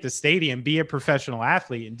be at the stadium, be a professional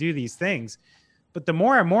athlete and do these things. But the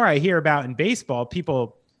more and more I hear about in baseball,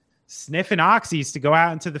 people sniffing oxys to go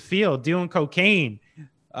out into the field, doing cocaine,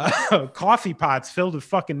 coffee pots filled with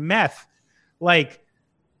fucking meth. Like,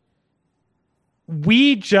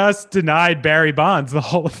 we just denied Barry Bonds the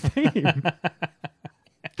Hall of Fame.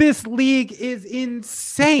 This league is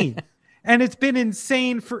insane. And it's been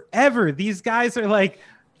insane forever. These guys are like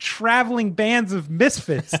traveling bands of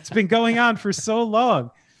misfits. It's been going on for so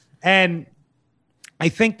long. And I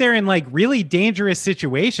think they're in like really dangerous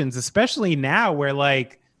situations, especially now where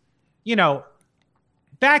like,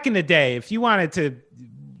 back in the day, if you wanted to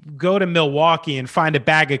go to Milwaukee and find a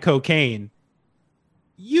bag of cocaine,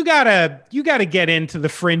 you gotta get into the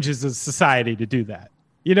fringes of society to do that.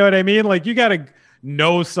 You know what I mean? Like, you gotta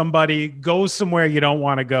know somebody, go somewhere you don't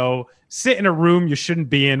want to go, sit in a room you shouldn't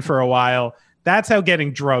be in for a while. That's how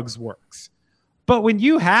getting drugs works. But when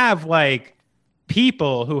you have like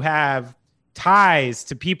people who have ties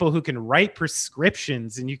to people who can write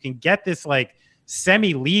prescriptions and you can get this like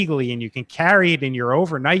semi-legally and you can carry it in your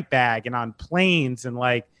overnight bag and on planes and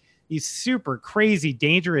like these super crazy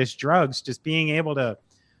dangerous drugs just being able to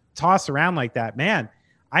toss around like that, man,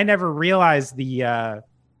 I never realized the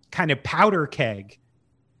kind of powder keg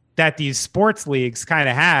that these sports leagues kind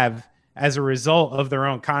of have as a result of their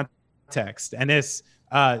own context. And this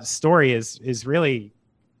story is really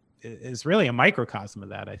is really a microcosm of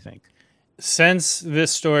that, I think. Since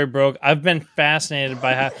this story broke, I've been fascinated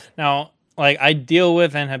by how now, like, I deal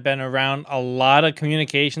with and have been around a lot of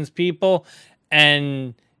communications people,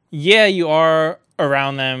 and yeah, you are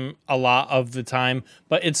around them a lot of the time,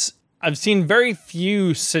 but I've seen very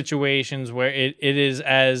few situations where it is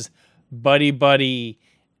as buddy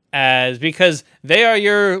as, because they are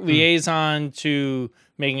your liaison to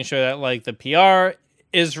making sure that like the PR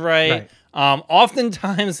is right.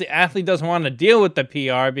 Oftentimes the athlete doesn't want to deal with the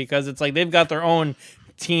PR because it's like they've got their own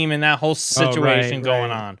team and that whole situation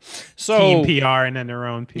going on. So team PR and then their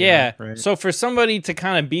own PR. Yeah. Right. So for somebody to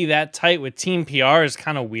kind of be that tight with team PR is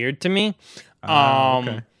kind of weird to me.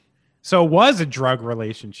 Okay. So it was a drug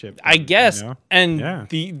relationship, I guess. You know? And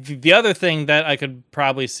the other thing that I could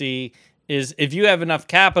probably see is if you have enough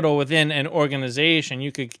capital within an organization,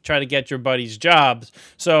 you could try to get your buddies jobs.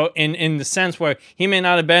 So in the sense where he may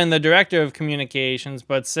not have been the director of communications,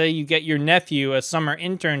 but say you get your nephew a summer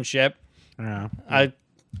internship, I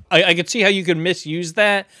could see how you could misuse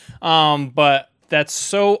that. But that's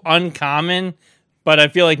so uncommon. But I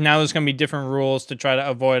feel like now there's going to be different rules to try to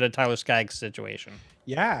avoid a Tyler Skaggs situation.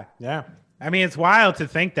 Yeah. I mean, it's wild to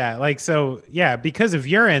think that. Like, so yeah, because of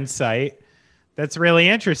your insight, that's really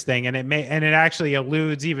interesting, and it actually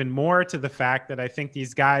alludes even more to the fact that I think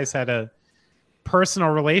these guys had a personal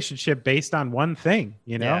relationship based on one thing,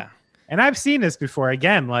 you know. Yeah. And I've seen this before.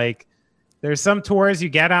 Again, like there's some tours you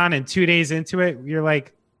get on, and 2 days into it, you're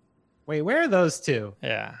like, "Wait, where are those two?"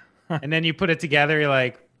 Yeah. And then you put it together, you're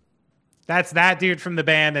like, "That's that dude from the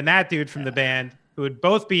band and that dude from the band who would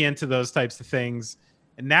both be into those types of things,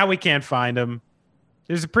 and now we can't find them."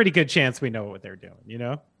 There's a pretty good chance we know what they're doing, you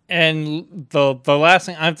know. And the last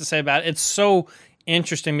thing I have to say about it, it's so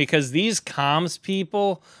interesting because these comms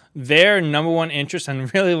people, their number one interest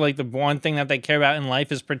and really like the one thing that they care about in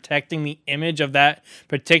life is protecting the image of that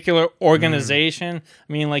particular organization.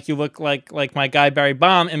 I mean, like you look like my guy Barry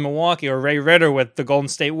Baum in Milwaukee or Ray Ritter with the Golden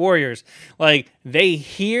State Warriors. Like they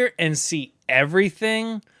hear and see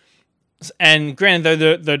everything. And granted,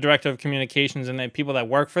 they're the director of communications and the people that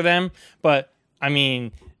work for them. But I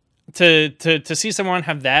mean, to see someone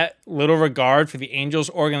have that little regard for the Angels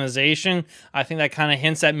organization, I think that kind of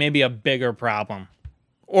hints at maybe a bigger problem.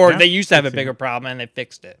 Or they used to have a bigger problem and they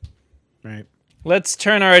fixed it. Right. Let's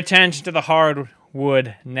turn our attention to the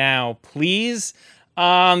hardwood now, please.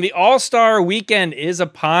 The All-Star weekend is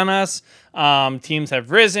upon us. Teams have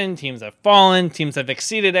risen, teams have fallen, teams have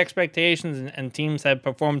exceeded expectations, and teams have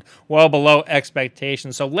performed well below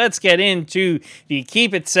expectations. So let's get into the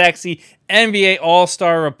Keep It Sexy NBA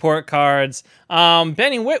All-Star report cards.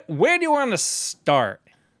 Benny, where do you want to start?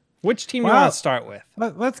 Which team do you want to start with?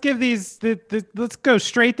 Let's give these. Let's go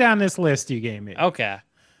straight down this list you gave me. Okay.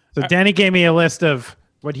 So Danny gave me a list of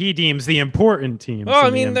what he deems the important teams. Well, I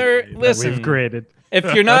mean, listen. We've graded.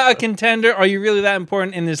 If you're not a contender, are you really that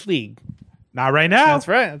important in this league? Not right now. That's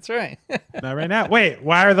right. Not right now. Wait,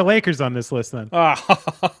 why are the Lakers on this list then?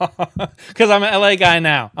 Because I'm an LA guy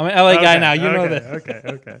now. You know this.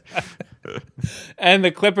 Okay. And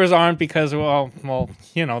the Clippers aren't because, well,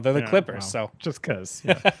 you know, they're the Clippers. So just because.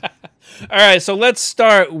 Yeah. All right, so let's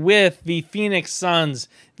start with the Phoenix Suns,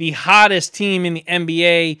 the hottest team in the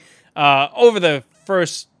NBA over the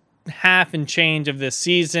first half and change of this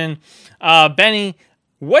season. Benny,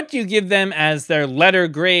 what do you give them as their letter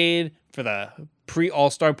grade for the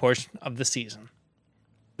pre-All-Star portion of the season?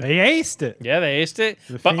 They aced it. Yeah, they aced it.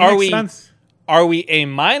 The But Phoenix are we A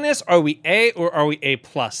minus? Are we A or are we A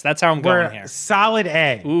plus? That's how I'm going here. Solid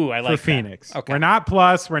A. Ooh, I like for Phoenix. That. Okay. We're not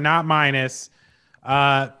plus. We're not minus.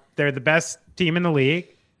 They're the best team in the league,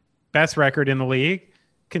 best record in the league.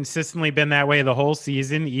 Consistently been that way the whole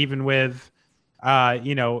season, even with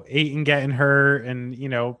Ayton getting hurt and,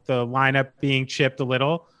 the lineup being chipped a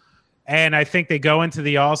little. And I think they go into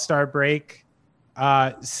the All-Star break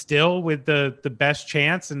still with the best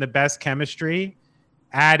chance and the best chemistry.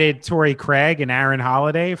 Added Torrey Craig and Aaron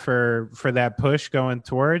Holiday for that push going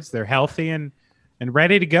towards. They're healthy and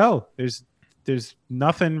ready to go. There's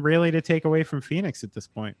nothing really to take away from Phoenix at this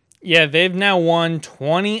point. Yeah, they've now won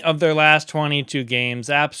 20 of their last 22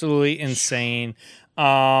 games. Absolutely insane.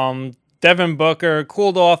 Devin Booker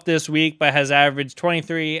cooled off this week, but has averaged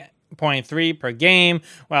 23.3 per game,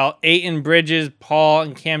 while Ayton, Bridges, Paul,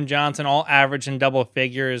 and Cam Johnson all average in double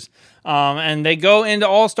figures. And they go into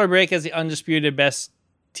All-Star break as the undisputed best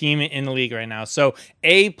team in the league right now. So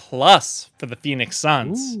A+ for the Phoenix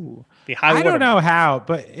Suns. Ooh. I don't know how,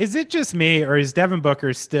 but is it just me or is Devin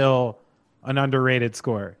Booker still an underrated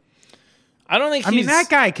scorer? I don't think I mean, that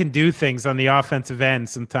guy can do things on the offensive end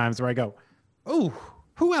sometimes where I go, oh,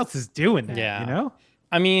 who else is doing that? Yeah. You know?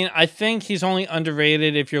 I mean, I think he's only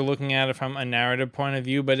underrated if you're looking at it from a narrative point of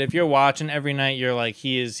view. But if you're watching every night, you're like,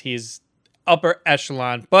 he's upper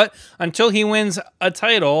echelon. But until he wins a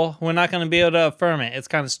title, we're not going to be able to affirm it. It's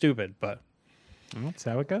kind of stupid, but That's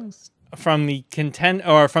how it goes. from the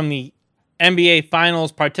from the NBA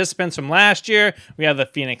Finals participants from last year, we have the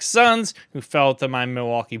Phoenix Suns, who fell to my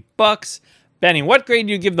Milwaukee Bucks. Benny, what grade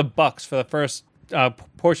do you give the Bucks for the first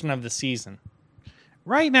portion of the season?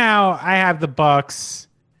 Right now, I have the Bucks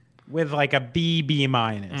with like a B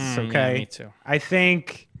minus. Okay, Yeah, me too. I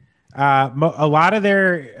think a lot of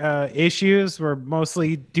their issues were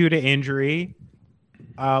mostly due to injury,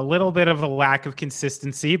 a little bit of a lack of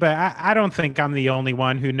consistency, but I don't think I'm the only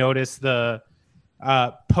one who noticed the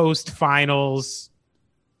post-finals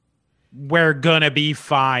we're gonna be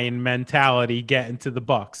fine mentality getting to the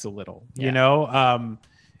Bucks a little, you know.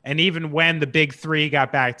 And even when the big three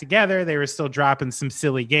got back together, they were still dropping some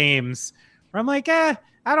silly games where I'm like, I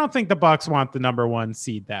don't think the Bucks want the number 1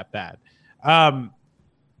 seed that bad.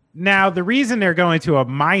 Now, the reason they're going to a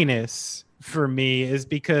minus for me is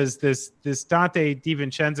because this Dante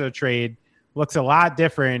DiVincenzo trade looks a lot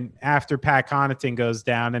different after Pat Connaughton goes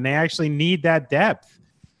down, and they actually need that depth.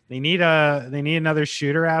 They need another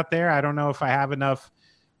shooter out there. I don't know if I have enough.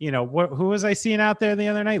 You know, who was I seeing out there the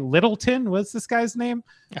other night? Littleton, what's this guy's name?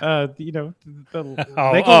 You know,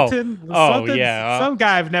 Littleton. Some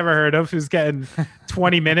guy I've never heard of who's getting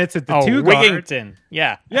 20 minutes at the 2 guard. Wigington.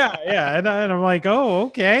 Yeah. And I'm like, oh,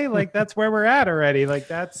 okay, like that's where we're at already. Like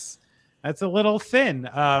that's a little thin.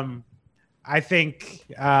 I think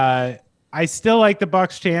I still like the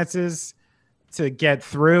Bucks' chances to get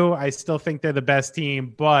through. I still think they're the best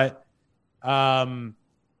team, but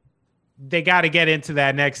they got to get into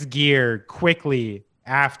that next gear quickly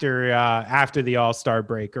after the All-Star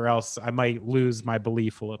break, or else I might lose my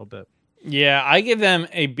belief a little bit. Yeah, I give them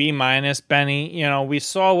a B minus, Benny. You know, we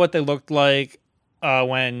saw what they looked like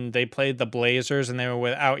when they played the Blazers and they were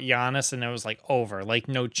without Giannis, and it was like over, like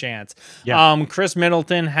no chance. Yeah. Chris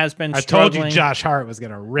Middleton has been struggling. I told you Josh Hart was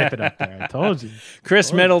going to rip it up there. I told you.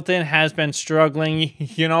 Chris Middleton has been struggling.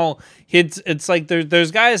 You know, it's like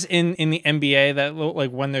there's guys in the NBA that look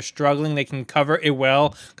like when they're struggling, they can cover it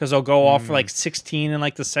well because they'll go off for like 16 in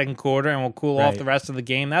like the second quarter and will cool off the rest of the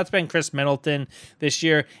game. That's been Chris Middleton this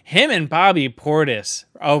year. Him and Bobby Portis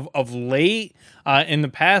of late in the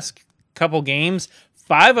past couple games,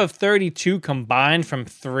 5 of 32 combined from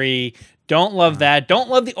 3. Don't love that. Don't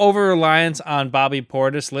love the over reliance on Bobby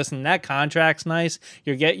Portis. Listen, that contract's nice.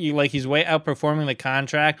 He's way outperforming the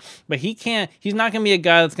contract, but he's not going to be a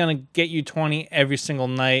guy that's going to get you 20 every single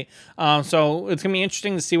night. So it's going to be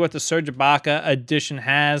interesting to see what the Serge Ibaka addition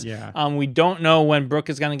has. Yeah. We don't know when Brooke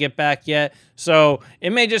is going to get back yet. So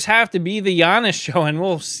it may just have to be the Giannis show, and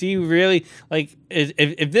we'll see really, like,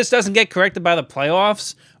 if this doesn't get corrected by the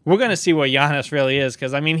playoffs, we're going to see what Giannis really is,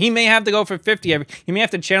 because, I mean, he may have to go for 50. He may have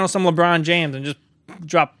to channel some LeBron James and just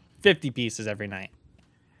drop 50 pieces every night.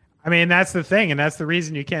 I mean, that's the thing, and that's the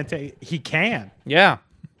reason you can't take – he can. Yeah.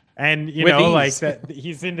 And, you With know, ease. like, that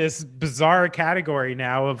he's in this bizarre category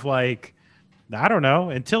now of, like, I don't know,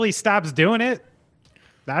 until he stops doing it,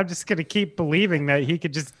 I'm just going to keep believing that he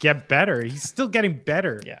could just get better. He's still getting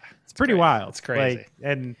better. Yeah. It's pretty wild. It's crazy. Like,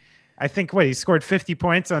 and I think he scored 50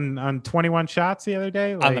 points on 21 shots the other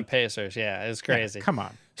day. Like, On the Pacers, yeah. It's crazy. Yeah, come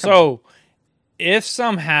on. If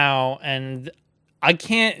somehow, and I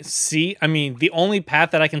can't see, I mean, the only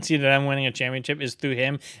path that I can see that I'm winning a championship is through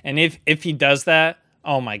him. And if he does that,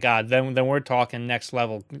 oh my God, then we're talking next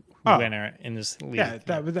level winner in this league.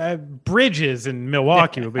 Yeah, Bridges in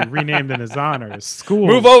Milwaukee will be renamed in his honor. School.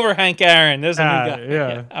 Move over, Hank Aaron. There's a new guy.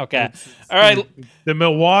 Yeah. Okay. It's All right. The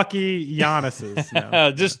Milwaukee Giannis's.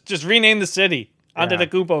 No. Just rename the city onto the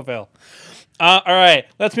Kupoville. All right.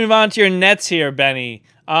 Let's move on to your Nets here, Benny.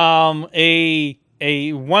 One of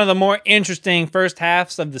the more interesting first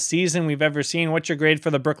halves of the season we've ever seen. What's your grade for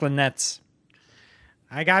the Brooklyn Nets?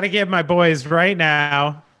 I got to give my boys right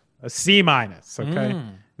now a C minus. Okay.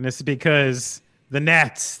 And this is because the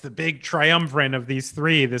Nets, the big triumvirate of these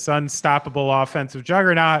three, this unstoppable offensive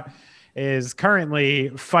juggernaut, is currently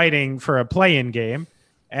fighting for a play-in game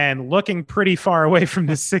and looking pretty far away from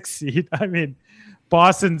the 6th seed. I mean,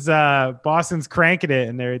 Boston's cranking it,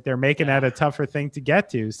 and they're making that a tougher thing to get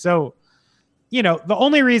to. So, you know, the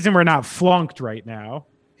only reason we're not flunked right now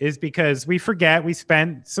is because we forget we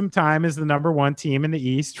spent some time as the number 1 team in the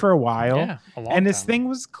East for a while. Yeah, and this thing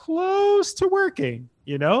was close to working,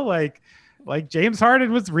 you know, like James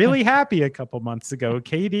Harden was really happy a couple months ago.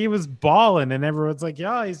 KD was balling and everyone's like,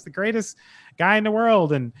 yeah, he's the greatest guy in the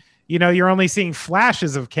world. And, you know, you're only seeing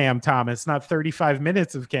flashes of Cam Thomas, not 35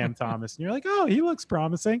 minutes of Cam Thomas. And you're like, oh, he looks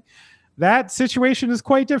promising. that situation is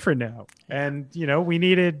quite different now. And, we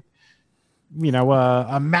needed,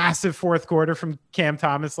 a massive fourth quarter from Cam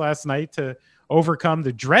Thomas last night to overcome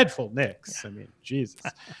the dreadful Knicks. I mean, Jesus.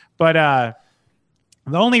 But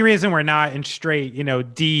the only reason we're not in straight,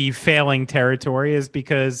 D failing territory is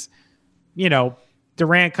because,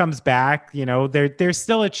 Durant comes back. There's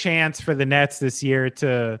still a chance for the Nets this year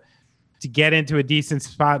to get into a decent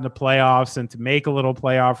spot in the playoffs and to make a little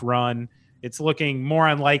playoff run. It's looking more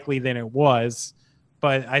unlikely than it was,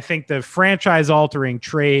 but I think the franchise-altering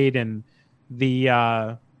trade and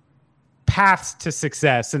the paths to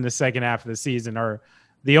success in the second half of the season are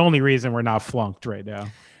the only reason we're not flunked right now.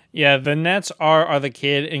 Yeah, the Nets are the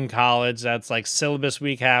kid in college that's like syllabus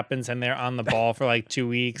week happens and they're on the ball for like 2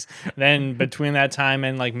 weeks. Then between that time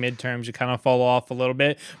and like midterms, you kind of fall off a little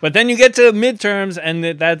bit. But then you get to midterms and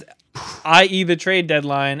that's i.e. the trade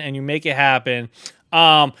deadline and you make it happen.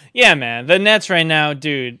 Yeah, man, the Nets right now,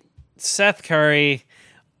 dude, Seth Curry,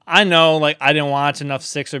 I know, like, I didn't watch enough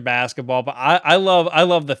Sixer basketball, but I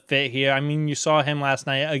love the fit here. I mean, you saw him last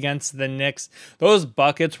night against the Knicks. Those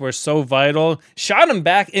buckets were so vital. Shot him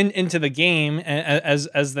back into the game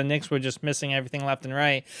as the Knicks were just missing everything left and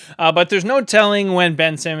right. But there's no telling when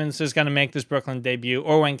Ben Simmons is going to make this Brooklyn debut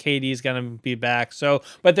or when KD is going to be back.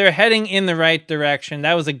 But they're heading in the right direction.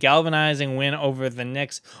 That was a galvanizing win over the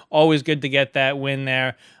Knicks. Always good to get that win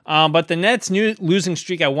there. But the Nets' new losing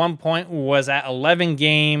streak at one point was at 11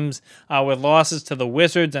 games with losses to the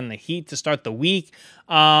Wizards and the Heat to start the week.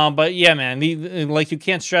 But yeah, man, you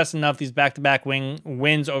can't stress enough these back-to-back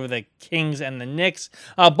wins over the Kings and the Knicks,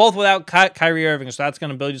 both without Kyrie Irving. So that's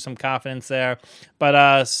going to build you some confidence there.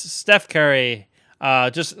 But Steph Curry,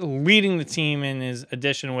 just leading the team in his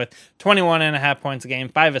addition with 21.5 points a game,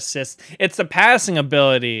 5 assists. It's the passing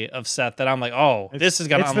ability of Seth that I'm like, this is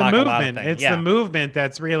going to unlock a lot of things. It's the movement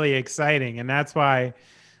that's really exciting, and that's why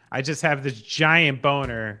I just have this giant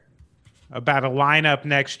boner about a lineup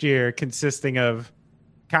next year consisting of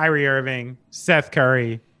Kyrie Irving, Seth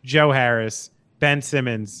Curry, Joe Harris, Ben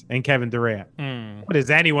Simmons, and Kevin Durant. What is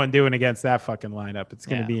anyone doing against that fucking lineup? It's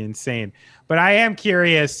going to be insane. But I am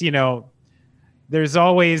curious, there's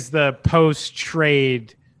always the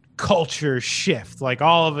post-trade culture shift. Like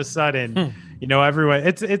all of a sudden, everyone.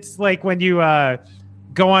 It's like when you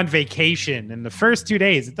go on vacation and the first 2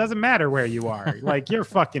 days, it doesn't matter where you are. Like you're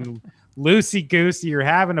fucking loosey-goosey. You're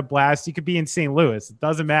having a blast. You could be in St. Louis. It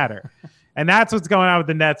doesn't matter. And that's what's going on with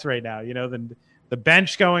the Nets right now. The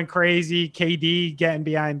bench going crazy. KD getting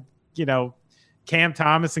behind, Cam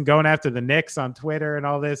Thomas and going after the Knicks on Twitter and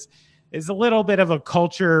all this. Is a little bit of a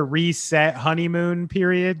culture reset honeymoon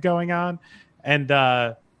period going on. And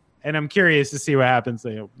I'm curious to see what happens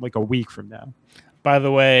like a week from now. By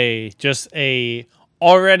the way, just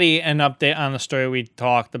already an update on the story we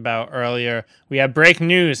talked about earlier. We have breaking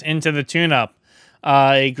news into the tune-up.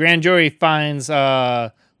 A grand jury finds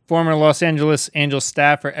former Los Angeles Angels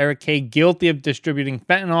staffer Eric Kay guilty of distributing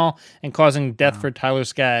fentanyl and causing death for Tyler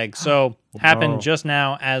Skaggs. So happened just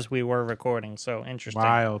now as we were recording. So interesting.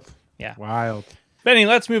 Wild. Yeah. Wild. Benny,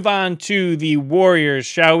 let's move on to the Warriors,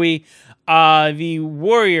 shall we? The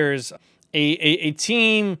Warriors, a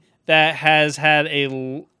team that has had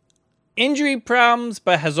injury problems,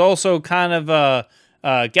 but has also kind of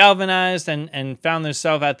galvanized and found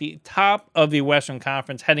themselves at the top of the Western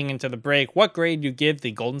Conference heading into the break. What grade do you give the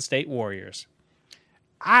Golden State Warriors?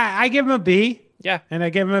 I give them a B. Yeah. And I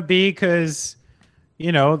give them a B because,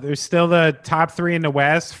 they're still the top 3 in the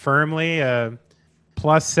West firmly.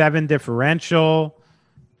 +7 differential.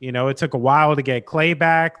 It took a while to get Clay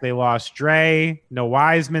back. They lost Dre. No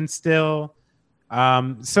Wiseman still.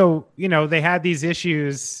 So, they had these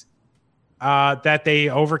issues that they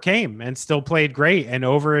overcame and still played great and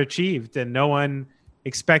overachieved. And no one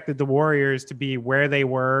expected the Warriors to be where they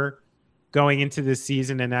were going into this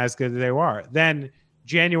season and as good as they were. Then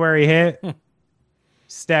January hit.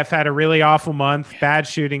 Steph had a really awful month, bad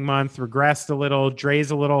shooting month, regressed a little. Dre's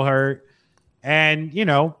a little hurt. And,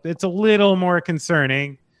 it's a little more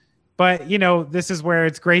concerning. But, this is where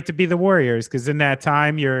it's great to be the Warriors because in that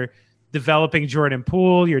time you're developing Jordan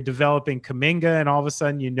Poole, you're developing Kuminga, and all of a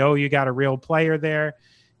sudden you got a real player there.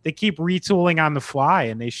 They keep retooling on the fly,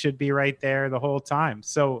 and they should be right there the whole time.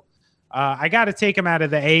 So I got to take them out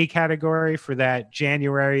of the A category for that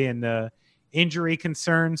January and the injury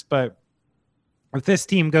concerns. But if this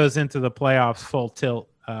team goes into the playoffs full tilt,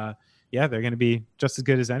 they're going to be just as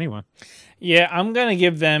good as anyone. Yeah, I'm going to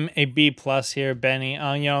give them a B+ here, Benny.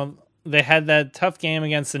 They had that tough game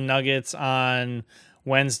against the Nuggets on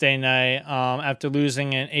Wednesday night after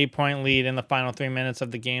losing an 8-point lead in the final 3 minutes of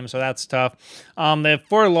the game, so that's tough. They have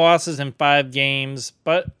 4 losses in 5 games,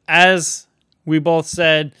 but as we both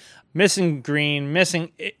said, missing Green,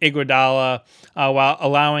 missing Iguodala, while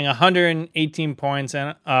allowing 118 points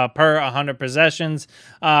and per 100 possessions.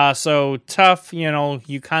 So tough.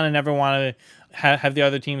 You kind of never want to have the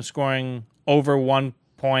other team scoring over 1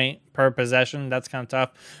 point per possession. That's kind of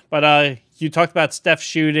tough. But you talked about Steph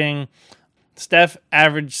shooting. Steph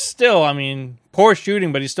averaged still, poor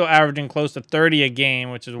shooting, but he's still averaging close to 30 a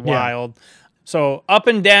game, which is wild. So up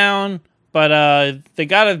and down, but they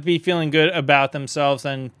got to be feeling good about themselves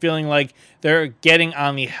and feeling like they're getting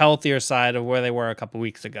on the healthier side of where they were a couple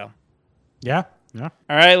weeks ago. Yeah. All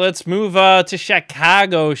right, let's move to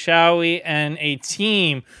Chicago, shall we? And a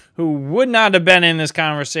team who would not have been in this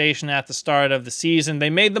conversation at the start of the season. They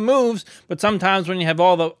made the moves, but sometimes when you have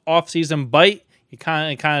all the offseason bite, it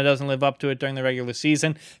kind of doesn't live up to it during the regular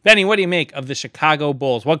season. Benny, what do you make of the Chicago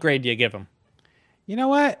Bulls? What grade do you give them? You know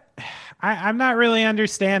what? I'm not really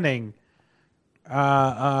understanding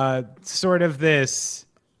sort of this.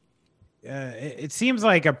 It seems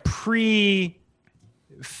like a pre-failure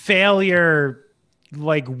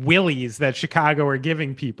like willies that Chicago are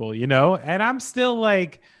giving people, and I'm still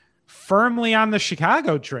like firmly on the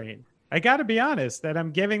Chicago train. I got to be honest that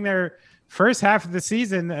I'm giving their first half of the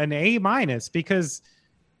season an A- because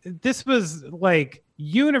this was like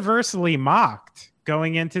universally mocked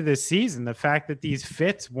going into this season. The fact that these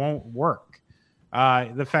fits won't work.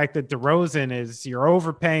 The fact that you're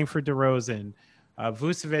overpaying for DeRozan.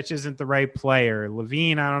 Vucevic isn't the right player.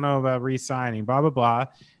 Levine, I don't know about re-signing, blah, blah, blah.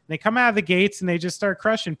 They come out of the gates and they just start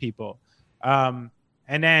crushing people. And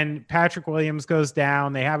then Patrick Williams goes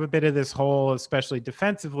down. They have a bit of this hole, especially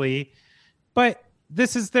defensively. But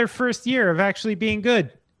this is their first year of actually being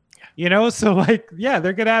good. So they're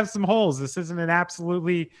going to have some holes. This isn't an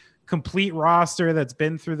absolutely complete roster that's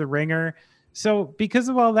been through the ringer. So because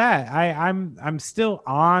of all that, I'm still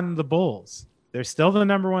on the Bulls. They're still the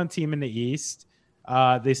number one team in the East.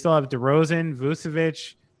 They still have DeRozan,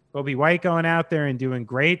 Vucevic, Kobe White going out there and doing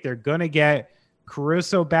great. They're going to get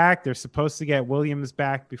Caruso back. They're supposed to get Williams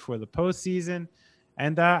back before the postseason.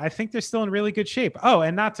 And I think they're still in really good shape. Oh,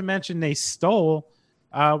 and not to mention they stole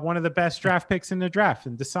one of the best draft picks in the draft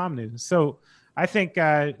in Desomnu. So I think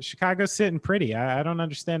Chicago's sitting pretty. I don't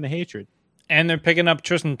understand the hatred. And they're picking up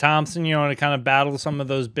Tristan Thompson, to kind of battle some of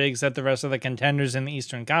those bigs that the rest of the contenders in the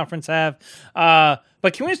Eastern Conference have.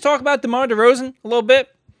 But can we just talk about DeMar DeRozan a little bit?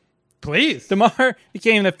 Please. DeMar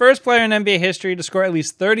became the first player in NBA history to score at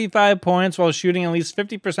least 35 points while shooting at least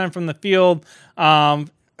 50% from the field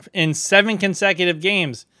in 7 consecutive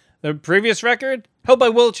games. The previous record held by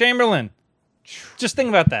Wilt Chamberlain. Just think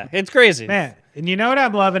about that. It's crazy. Man, and you know what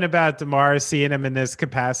I'm loving about DeMar, seeing him in this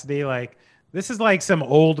capacity? Like, this is like some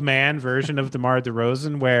old man version of DeMar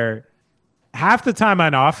DeRozan where half the time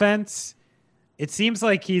on offense, it seems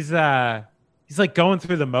like he's like going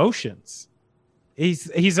through the motions.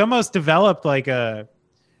 He's almost developed like a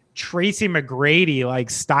Tracy McGrady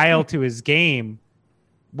like style to his game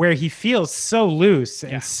where he feels so loose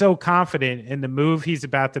and so confident in the move he's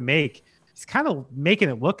about to make. He's kind of making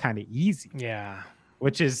it look kind of easy. Yeah.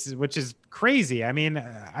 Which is crazy. I'm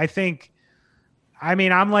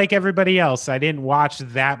like everybody else. I didn't watch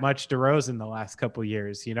that much DeRozan the last couple of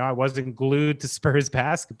years. I wasn't glued to Spurs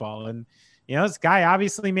basketball. And, this guy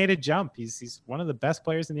obviously made a jump. He's one of the best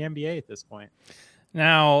players in the NBA at this point.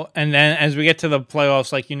 Now, and then as we get to the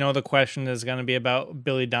playoffs, the question is going to be about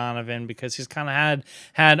Billy Donovan because he's kind of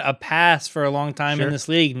had a pass for a long time in this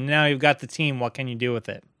league. Now you've got the team. What can you do with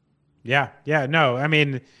it? Yeah.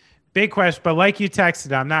 No, big question. But like you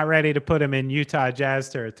texted, I'm not ready to put him in Utah Jazz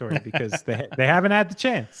territory because they haven't had the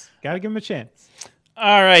chance. Got to give him a chance.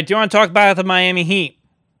 All right. Do you want to talk about the Miami Heat?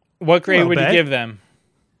 What grade would you give them?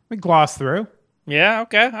 We gloss through. Yeah.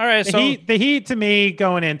 Okay. All right. The Heat to me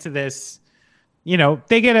going into this,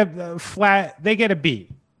 they get a flat. They get a B.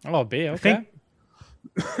 Oh, B. Okay.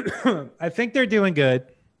 I think they're doing good.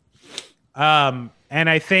 And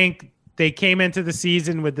I think they came into the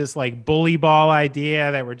season with this like bully ball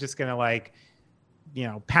idea that we're just going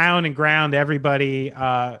to pound and ground everybody.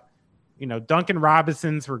 Duncan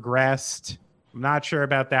Robinson's regressed. I'm not sure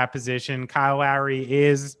about that position. Kyle Lowry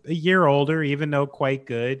is a year older, even though quite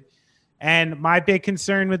good. And my big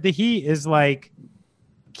concern with the Heat is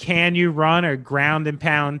can you run a ground and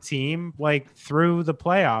pound team through the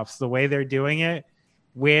playoffs the way they're doing it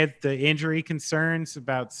with the injury concerns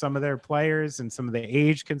about some of their players and some of the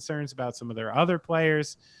age concerns about some of their other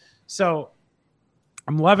players. So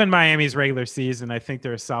I'm loving Miami's regular season. I think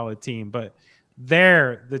they're a solid team, but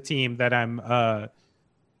they're the team that I'm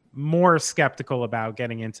more skeptical about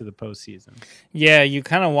getting into the postseason. Yeah, you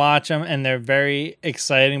kind of watch them and they're very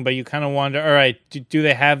exciting, but you kind of wonder, all right, do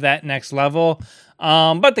they have that next level?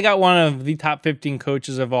 But they got one of the top 15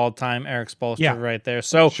 coaches of all time, Eric Spoelstra, right there.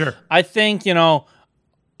 So sure. I think,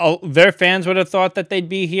 their fans would have thought that they'd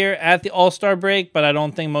be here at the All-Star break, but I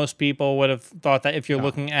don't think most people would have thought that if you're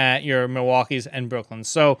looking at your Milwaukee's and Brooklyn.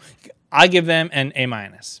 So I give them an A-.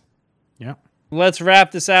 Yeah. Let's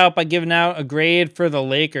wrap this out by giving out a grade for the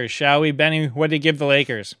Lakers, shall we? Benny, what did you give the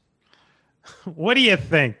Lakers? What do you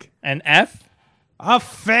think? An F? A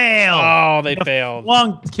fail. Oh, they failed.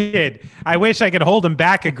 Flunked kid. I wish I could hold him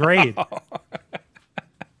back a grade.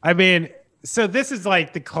 I mean, so this is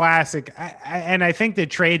like the classic, and I think the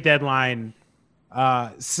trade deadline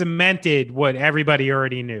cemented what everybody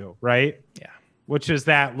already knew, right? Yeah. Which is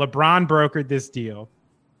that LeBron brokered this deal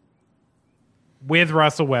with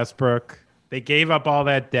Russell Westbrook. They gave up all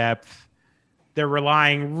that depth. They're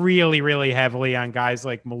relying really, really heavily on guys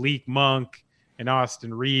like Malik Monk and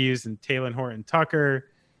Austin Reeves and Talen Horton-Tucker.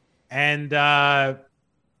 And the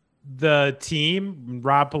team,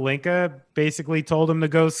 Rob Pelinka, basically told him to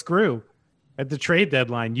go screw at the trade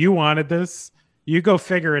deadline. You wanted this. You go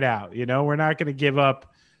figure it out. We're not going to give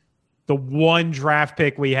up the one draft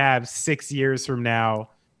pick we have 6 years from now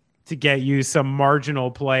to get you some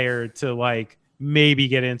marginal player to like maybe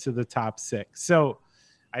get into the top 6. So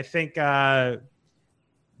I think they're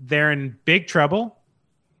in big trouble.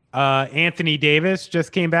 Anthony Davis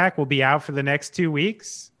just came back, will be out for the next 2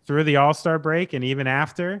 weeks through the All-Star break. And even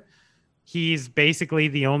after, he's basically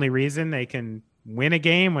the only reason they can win a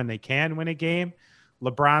game when they can win a game.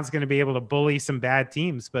 LeBron's going to be able to bully some bad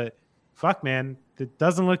teams, but fuck, man, it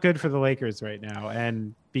doesn't look good for the Lakers right now.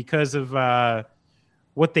 And because of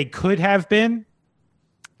what they could have been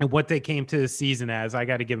and what they came to the season as, I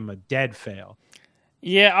got to give them a dead fail.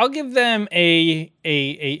 Yeah, I'll give them a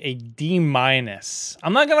D-.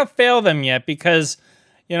 I'm not going to fail them yet because,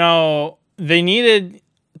 they needed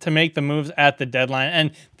to make the moves at the deadline.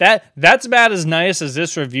 And that's about as nice as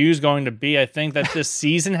this review is going to be. I think that this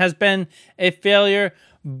season has been a failure.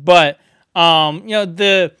 But,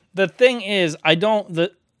 the thing is, I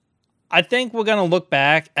think we're going to look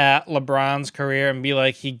back at LeBron's career and be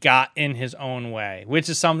like, he got in his own way, which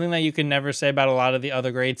is something that you can never say about a lot of the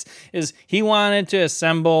other greats, is he wanted to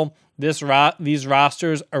assemble these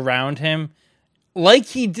rosters around him like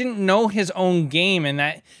he didn't know his own game, and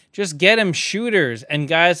that just get him shooters and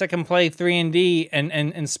guys that can play 3-and-D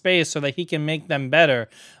and space so that he can make them better.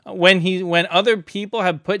 When other people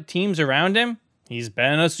have put teams around him, he's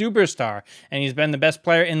been a superstar and he's been the best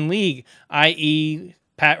player in league, i.e.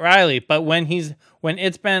 Pat Riley. But when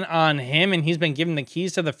it's been on him and he's been given the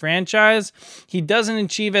keys to the franchise, he doesn't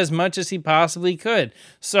achieve as much as he possibly could.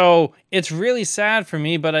 So it's really sad for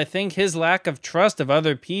me, but I think his lack of trust of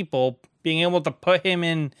other people being able to put him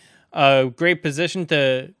in a great position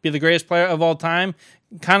to be the greatest player of all time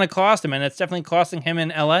kind of cost him, and it's definitely costing him in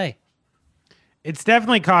LA. It's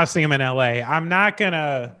definitely costing him in LA. I'm not going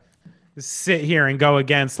to sit here and go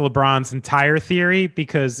against LeBron's entire theory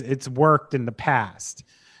because it's worked in the past.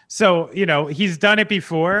 So, he's done it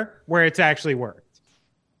before where it's actually worked.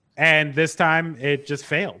 And this time it just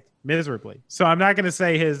failed miserably. So I'm not going to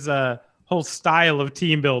say his whole style of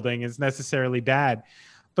team building is necessarily bad.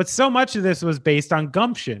 But so much of this was based on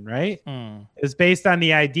gumption, right? It was based on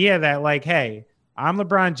the idea that, like, hey, I'm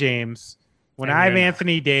LeBron James. When I have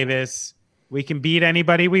Anthony Davis, we can beat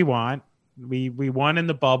anybody we want. We won in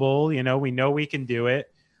the bubble. We know we can do it.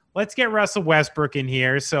 Let's get Russell Westbrook in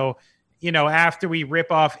here. So, after we rip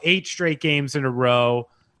off 8 straight games in a row,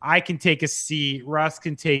 I can take a seat. Russ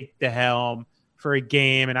can take the helm for a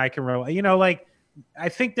game, and I can roll. I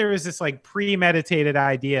think there was this, like, premeditated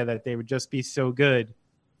idea that they would just be so good.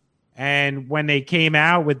 And when they came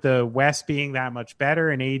out with the West being that much better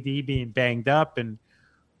and AD being banged up and,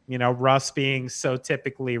 Russ being so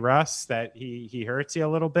typically Russ that he hurts you a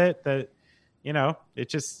little bit, that, it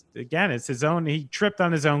just, again, it's his own, he tripped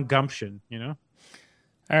on his own gumption, All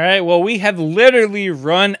right. Well, we have literally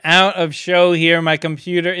run out of show here. My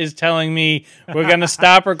computer is telling me we're going to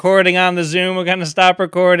stop recording on the Zoom. We're going to stop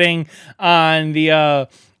recording on the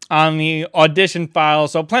audition file.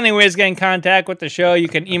 So plenty of ways to get in contact with the show. You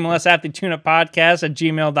can email us at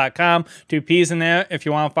thetuneuppodcast@gmail.com. 2 P's in there. If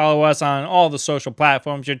you want to follow us on all the social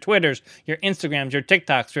platforms, your Twitters, your Instagrams, your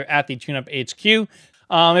TikToks, you're at the TuneUp HQ.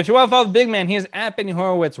 If you want to follow the big man, he is at Benny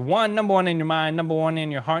Horowitz 1, number 1 in your mind, number 1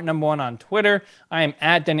 in your heart, number 1 on Twitter. I am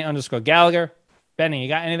at Denny_Gallagher. Benny, you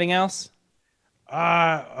got anything else?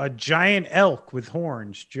 A giant elk with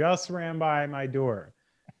horns just ran by my door.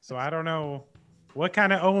 So I don't know what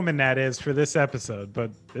kind of omen that is for this episode,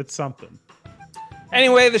 but it's something.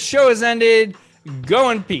 Anyway, the show has ended. Go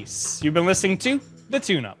in peace. You've been listening to The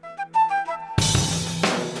Tune Up.